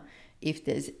wonder if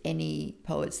there's any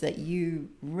poets that you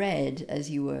read as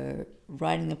you were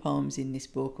writing the poems in this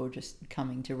book, or just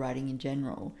coming to writing in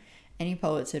general, any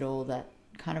poets at all that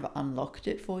kind of unlocked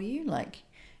it for you, like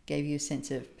gave you a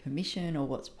sense of permission or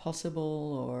what's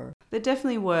possible? Or there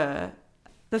definitely were.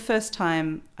 The first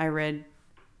time I read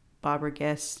Barbara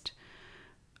Guest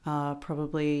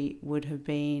probably would have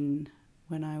been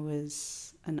when I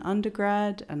was an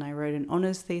undergrad, and I wrote an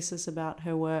honours thesis about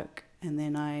her work, and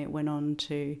then I went on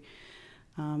to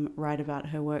write about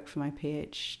her work for my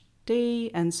PhD.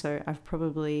 And so I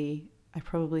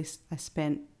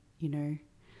spent,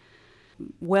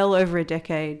 well over a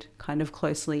decade kind of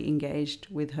closely engaged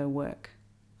with her work.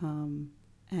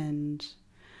 And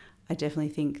I definitely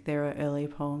think there are earlier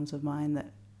poems of mine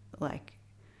that, like,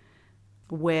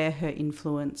 where her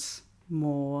influence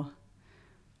more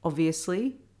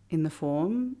obviously in the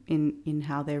form, in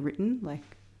how they're written. Like,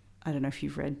 I don't know if you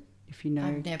know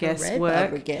I've never Guest's read work.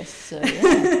 Barbara Guest, so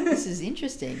yeah, this is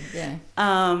interesting. Yeah.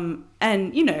 And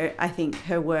I think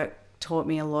her work taught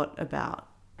me a lot about,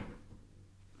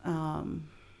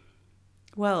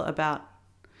 about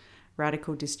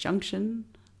radical disjunction,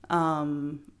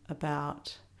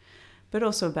 but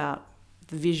also about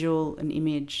the visual and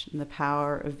image and the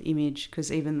power of image.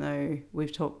 Because even though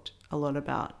we've talked a lot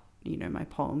about my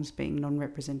poems being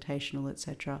non-representational,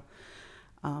 etc.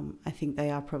 I think they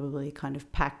are probably kind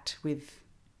of packed with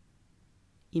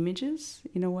images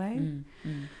in a way.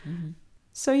 Mm-hmm.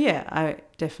 So yeah, I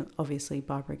definitely, obviously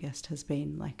Barbara Guest has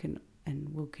been like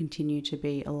and will continue to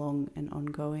be a long and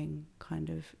ongoing kind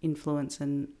of influence,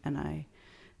 and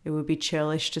it would be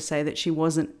churlish to say that she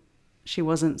wasn't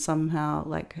somehow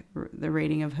like the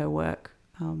reading of her work,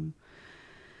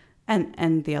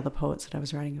 and the other poets that I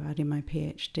was writing about in my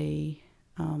PhD.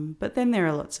 But then there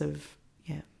are lots of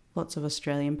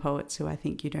Australian poets who I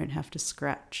think you don't have to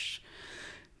scratch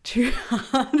too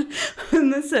hard on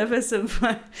the surface of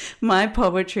my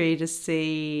poetry to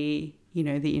see,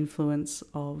 the influence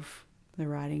of the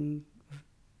writing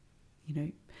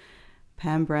of,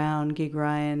 Pam Brown, Gig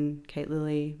Ryan, Kate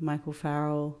Lilly, Michael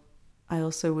Farrell. I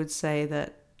also would say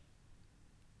that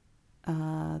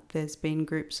there's been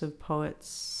groups of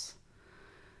poets,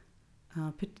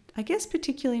 I guess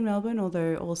particularly in Melbourne,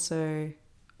 although also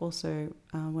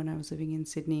when I was living in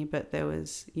Sydney, but there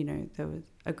was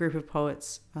a group of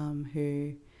poets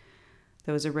who,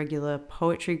 there was a regular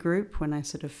poetry group when I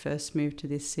sort of first moved to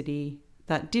this city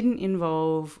that didn't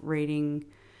involve reading.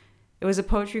 It was a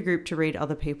poetry group to read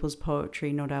other people's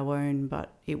poetry, not our own,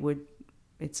 but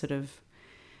it's sort of,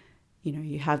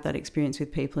 you have that experience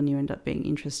with people and you end up being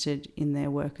interested in their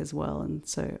work as well. And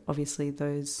so obviously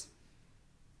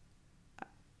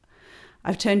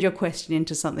I've turned your question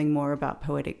into something more about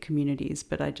poetic communities,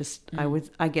 but I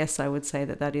guess I would say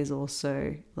that is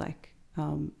also like,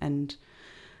 and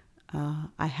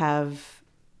I have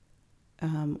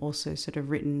also sort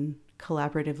of written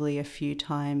collaboratively a few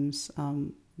times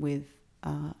with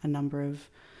a number of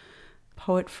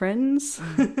poet friends,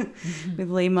 with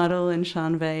Lee Muddle and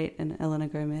Sian Veit and Elena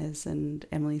Gomez and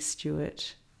Emily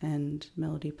Stewart and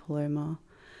Melody Paloma.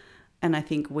 And I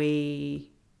think we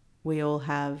all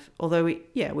have, although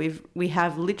we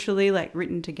have literally like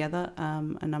written together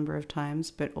a number of times,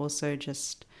 but also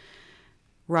just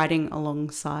writing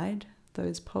alongside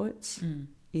those poets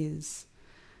is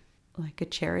like a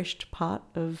cherished part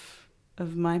of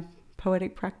my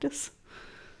poetic practice.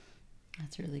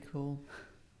 That's really cool.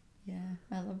 Yeah,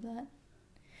 I love that.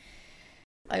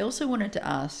 I also wanted to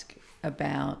ask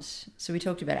about, so we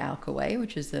talked about Alkaway,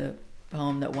 which is the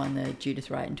poem that won the Judith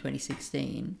Wright in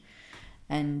 2016.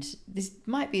 And this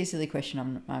might be a silly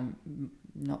question, I'm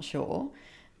not sure,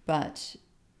 but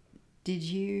did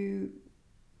you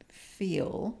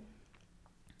feel,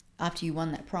 after you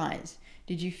won that prize,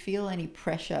 did you feel any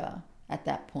pressure at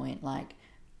that point? Like,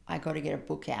 I got to get a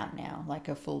book out now, like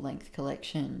a full-length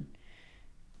collection,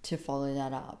 to follow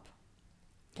that up?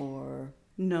 Or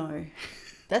no?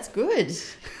 That's good.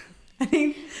 I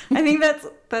think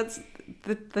that's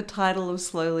the title of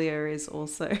Slowlier is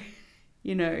also,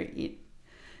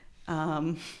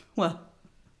 well,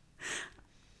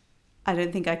 I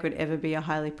don't think I could ever be a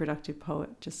highly productive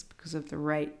poet just because of the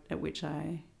rate at which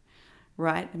I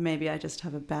write. Maybe I just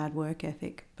have a bad work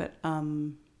ethic, but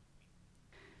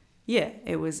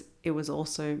it was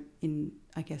also in,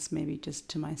 I guess, maybe just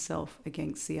to myself,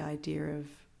 against the idea of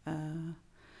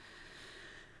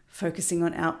focusing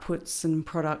on outputs and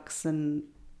products and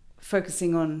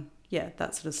focusing on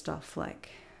that sort of stuff. Like,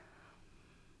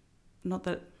 not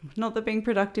that being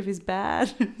productive is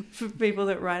bad for people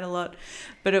that write a lot,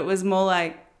 but it was more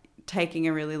like taking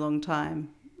a really long time,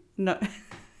 not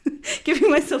giving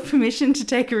myself permission to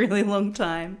take a really long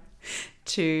time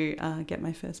to get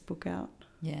my first book out.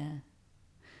 Yeah.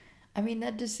 I mean,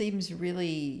 that just seems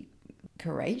really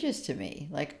courageous to me.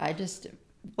 Like, I just...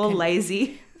 Or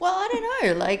lazy. Well, I don't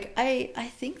know. Like,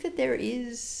 I think that there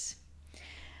is...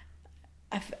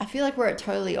 I feel like we're at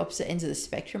totally opposite ends of the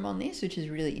spectrum on this, which is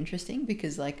really interesting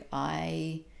because, like,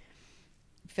 I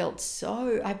put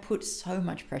so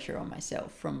much pressure on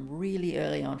myself from really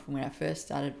early on, from when I first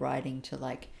started writing, to,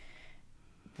 like,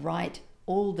 write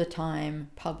all the time,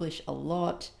 publish a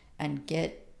lot, and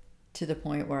get to the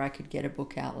point where I could get a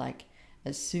book out, like,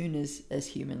 as soon as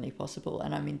humanly possible.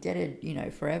 And I'm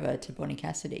indebted, forever to Bonnie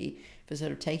Cassidy for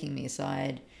sort of taking me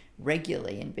aside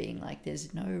regularly and being like,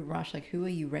 there's no rush, like, who are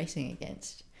you racing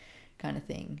against, kind of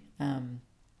thing.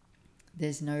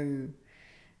 There's no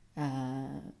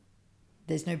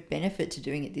benefit to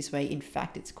doing it this way. In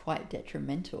fact, it's quite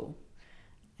detrimental.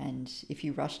 And if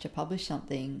you rush to publish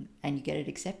something and you get it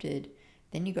accepted,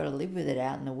 then you got to live with it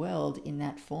out in the world in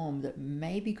that form that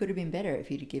maybe could have been better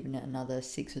if you'd given it another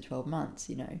 6 or 12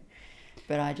 months,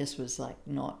 But I just was like,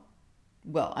 not...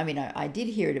 Well, I mean, I did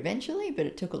hear it eventually, but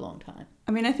it took a long time.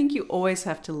 I mean, I think you always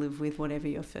have to live with whatever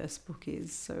your first book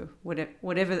is. So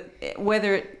whenever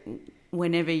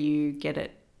you get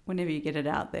it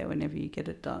out there, whenever you get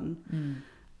it done.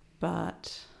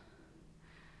 But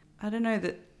I don't know,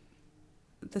 that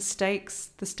the stakes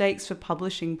for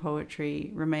publishing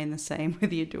poetry remain the same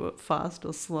whether you do it fast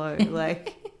or slow.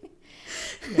 Like,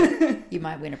 yeah. You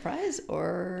might win a prize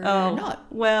or not.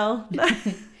 Well,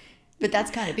 but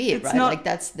that's kind of it, right? Not, like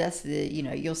that's the, you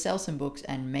know, you'll sell some books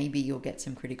and maybe you'll get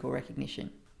some critical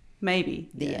recognition. Maybe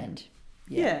the end.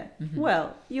 Yeah. Mm-hmm.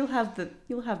 Well, you'll have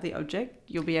the object.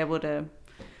 You'll be able to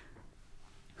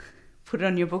put it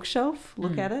on your bookshelf,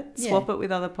 look at it, swap it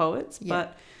with other poets. Yeah.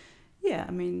 But yeah,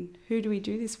 I mean, who do we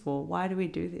do this for? Why do we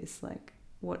do this? Like,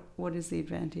 what is the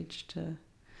advantage to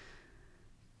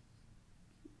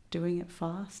doing it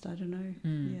fast? I don't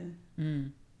know.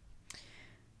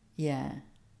 Yeah.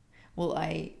 Well,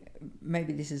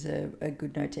 maybe this is a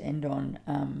good note to end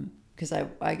on, because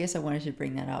I guess I wanted to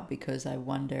bring that up because I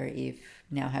wonder if,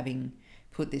 now having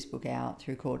put this book out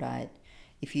through Cordite,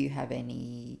 if you have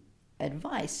any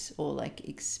advice or like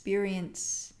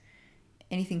experience,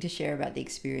 anything to share about the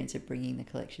experience of bringing the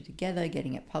collection together,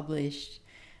 getting it published.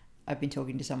 I've been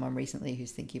talking to someone recently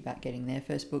who's thinking about getting their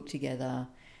first book together,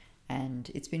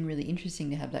 and it's been really interesting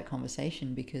to have that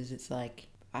conversation because it's like,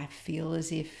 I feel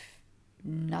as if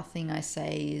nothing I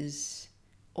say is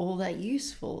all that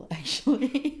useful,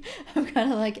 actually. I'm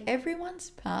kind of like, everyone's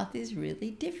path is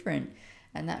really different,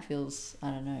 and that feels,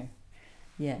 I don't know.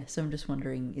 Yeah, so I'm just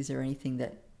wondering, is there anything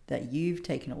that you've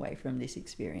taken away from this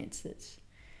experience that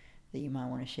you might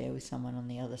want to share with someone on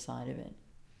the other side of it?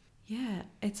 Yeah,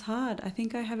 it's hard. I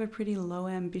think I have a pretty low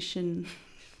ambition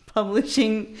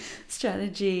publishing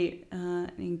strategy,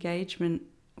 engagement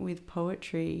with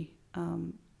poetry.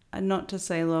 And not to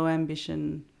say low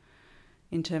ambition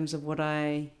in terms of what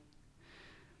I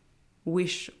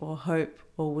wish or hope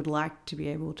or would like to be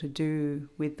able to do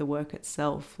with the work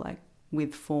itself, like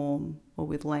with form or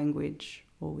with language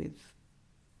or with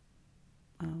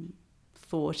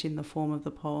thought in the form of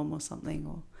the poem or something.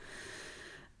 Or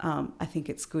I think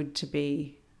it's good to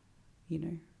be,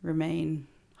 remain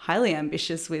highly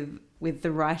ambitious with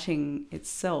the writing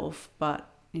itself, but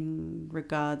in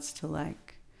regards to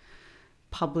like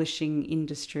publishing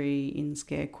industry in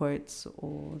scare quotes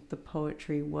or the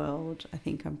poetry world, I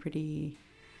think I'm pretty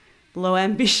low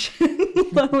ambition,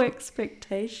 low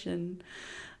expectation.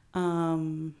 I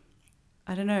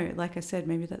don't know, like I said,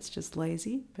 maybe that's just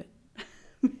lazy, but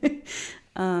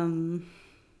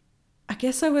I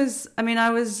guess I was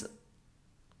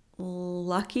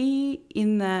lucky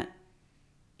in that,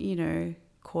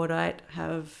 Cordite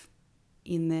have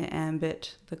in their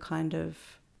ambit the kind of,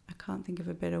 I can't think of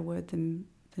a better word than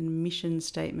mission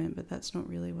statement, but that's not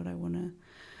really what I want to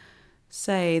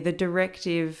say. The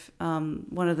directive,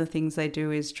 one of the things they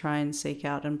do is try and seek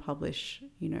out and publish,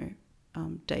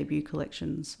 debut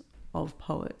collections of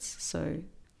poets. So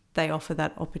they offer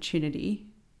that opportunity,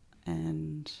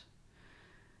 and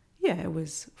yeah, it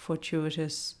was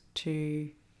fortuitous to,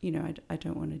 I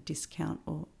don't want to discount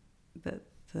or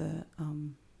the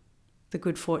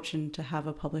good fortune to have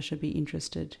a publisher be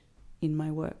interested in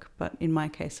my work. But in my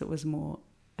case, it was more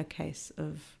a case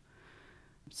of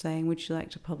saying, would you like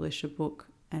to publish a book?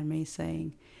 And me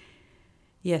saying,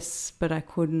 yes, but I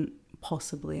couldn't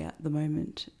possibly at the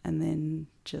moment. And then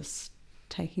just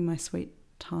taking my sweet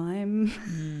time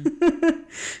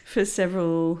for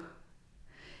several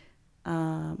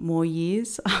more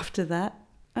years after that.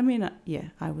 I mean,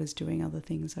 I was doing other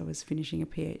things. I was finishing a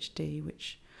PhD,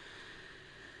 which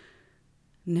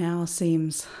now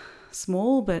seems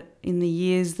small, but in the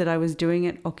years that I was doing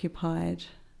it occupied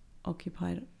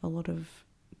a lot of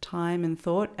time and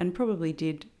thought, and probably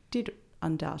did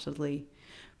undoubtedly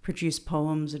produce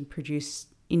poems and produce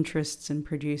interests and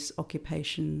produce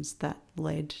occupations that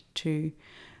led to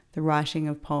the writing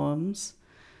of poems.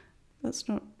 That's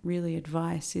not really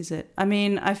advice, is it? I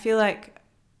mean, I feel like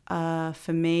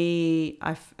for me,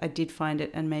 I did find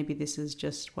it, and maybe this is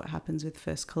just what happens with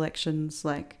first collections,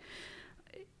 like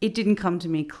it didn't come to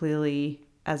me clearly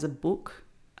as a book,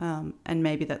 and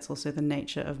maybe that's also the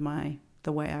nature of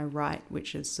the way I write,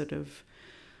 which is sort of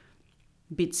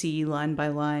bitsy, line by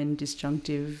line,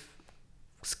 disjunctive,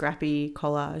 scrappy,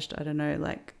 collaged, I don't know,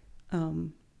 like,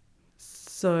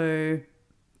 so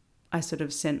I sort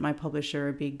of sent my publisher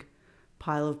a big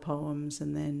pile of poems,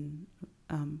 and then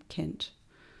Kent,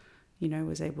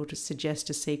 was able to suggest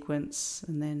a sequence,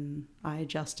 and then I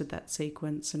adjusted that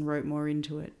sequence and wrote more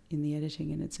into it in the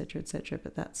editing and et cetera,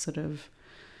 but that's sort of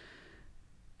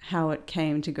how it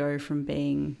came to go from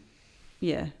being,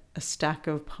 a stack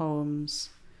of poems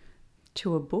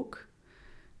to a book.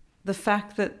 The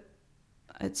fact that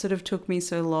it sort of took me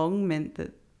so long meant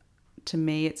that, to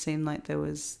me, it seemed like there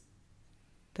were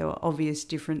obvious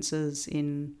differences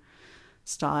in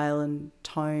style and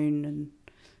tone and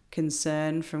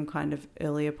concern from kind of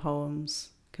earlier poems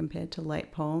compared to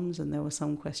late poems, and there were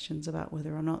some questions about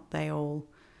whether or not they all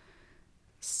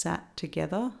sat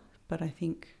together, but I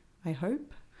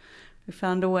hope we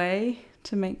found a way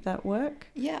to make that work.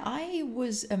 Yeah, I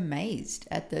was amazed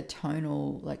at the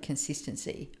tonal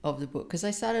consistency of the book, because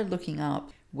I started looking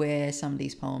up where some of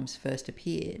these poems first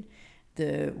appeared.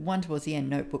 The one towards the end,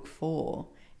 Notebook 4,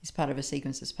 is part of a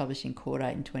sequence that's published in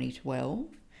Cordite in 2012.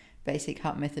 Basic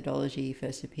Hut Methodology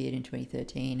first appeared in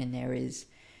 2013, and there is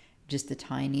just the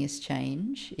tiniest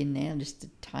change in there, just the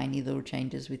tiny little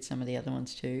changes with some of the other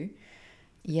ones too.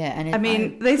 Yeah,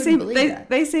 and they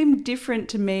seem different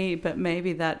to me, but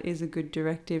maybe that is a good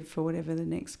directive for whatever the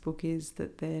next book is,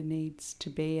 that there needs to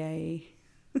be a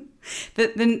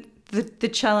the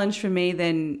challenge for me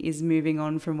then is moving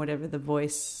on from whatever the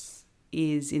voice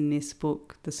is in this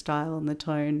book, the style and the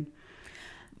tone.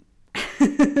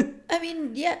 I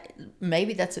mean, yeah,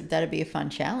 maybe that'd be a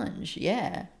fun challenge.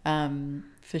 Yeah,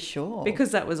 for sure.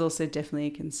 Because that was also definitely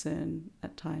a concern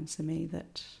at times for me,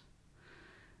 that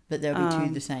there'll be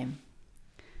two the same.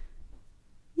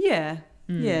 Yeah,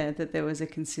 yeah, that there was a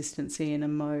consistency in a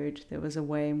mode. There was a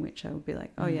way in which I would be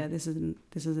like, oh yeah, this is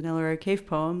an Ella O'Keeffe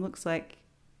poem. Looks like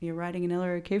you're writing an Ella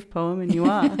O'Keeffe poem, and you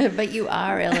are. But you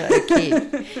are Ella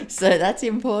O'Keeffe, so that's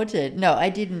important. No, I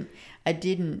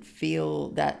didn't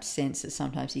feel that sense that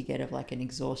sometimes you get of an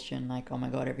exhaustion, like, oh my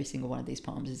God, every single one of these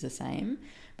poems is the same.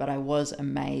 But I was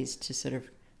amazed to sort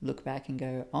of look back and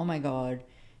go, oh my God,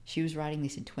 she was writing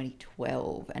this in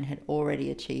 2012 and had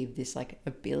already achieved this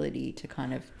ability to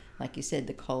kind of, like you said,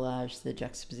 the collage, the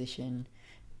juxtaposition,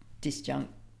 disjunctive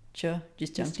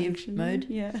mode.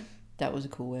 Yeah. That was a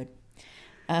cool word.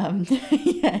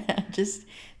 Yeah, I just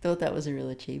thought that was a real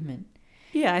achievement.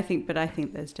 Yeah, I think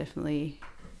there's definitely,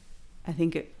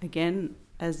 again,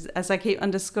 as I keep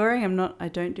underscoring, I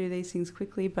don't do these things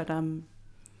quickly, but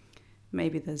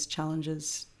maybe there's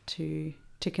challenges to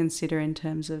consider in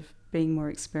terms of being more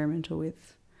experimental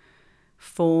with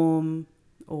form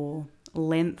or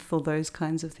length or those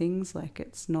kinds of things.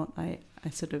 It's not, I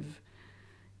sort of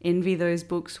envy those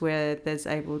books where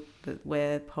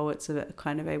where poets are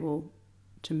kind of able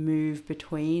to move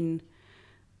between,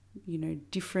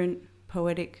 different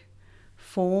poetic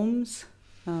forms.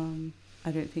 I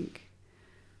don't think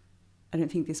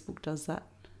this book does that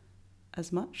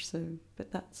as much. So,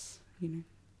 but that's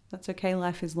okay.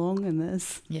 Life is long, and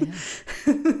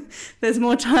there's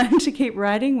more time to keep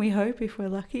writing. We hope, if we're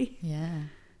lucky. Yeah.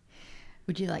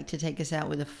 Would you like to take us out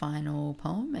with a final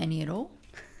poem? Any at all?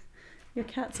 Your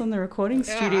cat's on the recording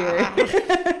studio.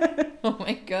 Oh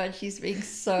my God, she's being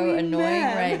so annoying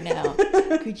right now.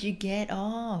 Could you get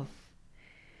off?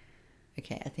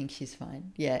 Okay, I think she's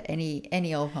fine. Yeah,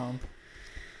 any old poem.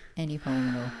 Any poem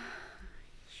at all.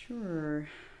 Sure.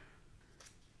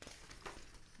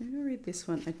 Maybe I'll read this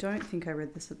one. I don't think I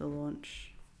read this at the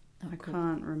launch. I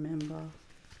can't remember.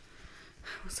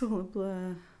 It was all a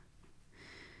blur.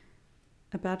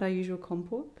 About Our Usual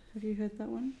Comport. Have you heard that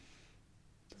one?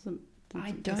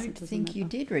 I don't think you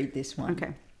did read this one.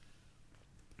 Okay.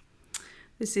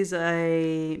 This is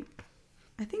I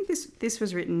think this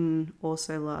was written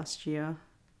also last year.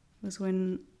 It was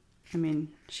when,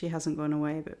 she hasn't gone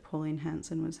away, but Pauline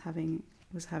Hanson was having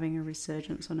a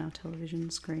resurgence on our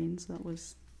television screens. That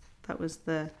was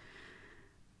the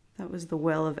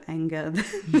well of anger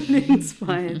that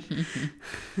inspired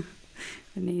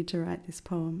the need to write this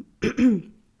poem.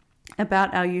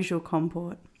 About Our Usual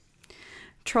Comport.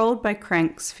 Trolled by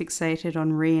cranks fixated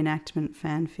on reenactment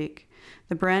fanfic,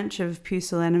 the branch of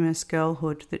pusillanimous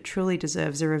girlhood that truly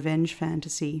deserves a revenge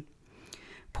fantasy.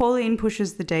 Pauline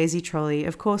pushes the daisy trolley.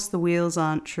 Of course the wheels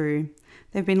aren't true.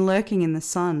 They've been lurking in the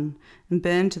sun and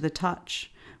burned to the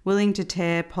touch, willing to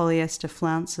tear polyester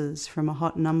flounces from a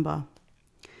hot number.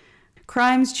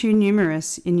 Crimes too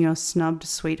numerous in your snubbed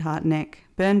sweetheart neck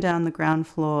burn down the ground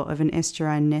floor of an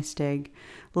estuarine nest egg,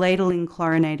 ladling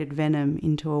chlorinated venom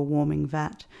into a warming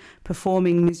vat,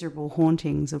 performing miserable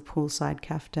hauntings of poolside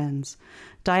caftans.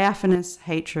 Diaphanous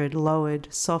hatred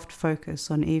lowered, soft focus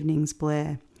on evening's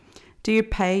blare. Do you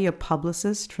pay your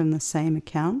publicist from the same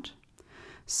account?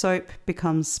 Soap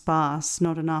becomes sparse,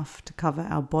 not enough to cover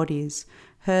our bodies.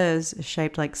 Hers are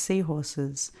shaped like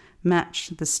seahorses, match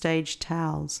the stage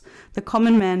towels. The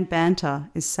common man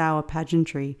banter is sour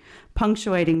pageantry,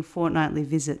 punctuating fortnightly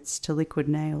visits to liquid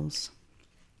nails.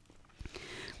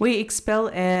 We expel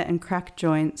air and crack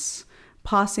joints,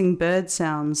 passing bird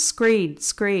sounds, screed,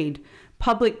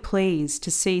 public pleas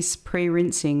to cease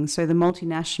pre-rinsing so the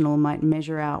multinational might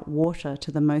measure out water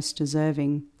to the most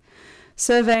deserving.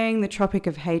 Surveying the Tropic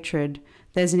of Hatred,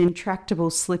 There's an intractable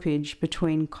slippage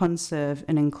between conserve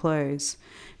and enclose.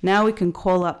 Now we can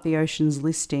call up the ocean's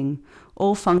listing.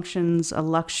 All functions are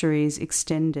luxuries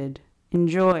extended.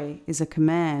 Enjoy is a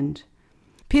command.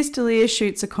 Pistolier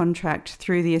shoots a contract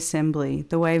through the assembly,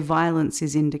 the way violence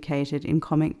is indicated in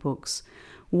comic books.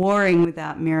 Warring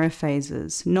without mirror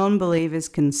phases. Non-believers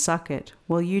can suck it,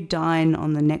 while you dine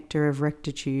on the nectar of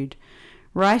rectitude.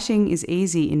 Writing is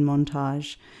easy in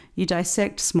montage. You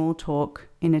dissect small talk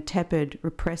in a tepid,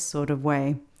 repressed sort of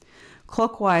way.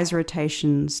 Clockwise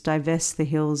rotations divest the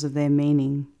hills of their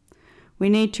meaning. We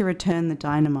need to return the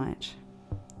dynamite.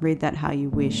 Read that how you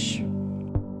wish.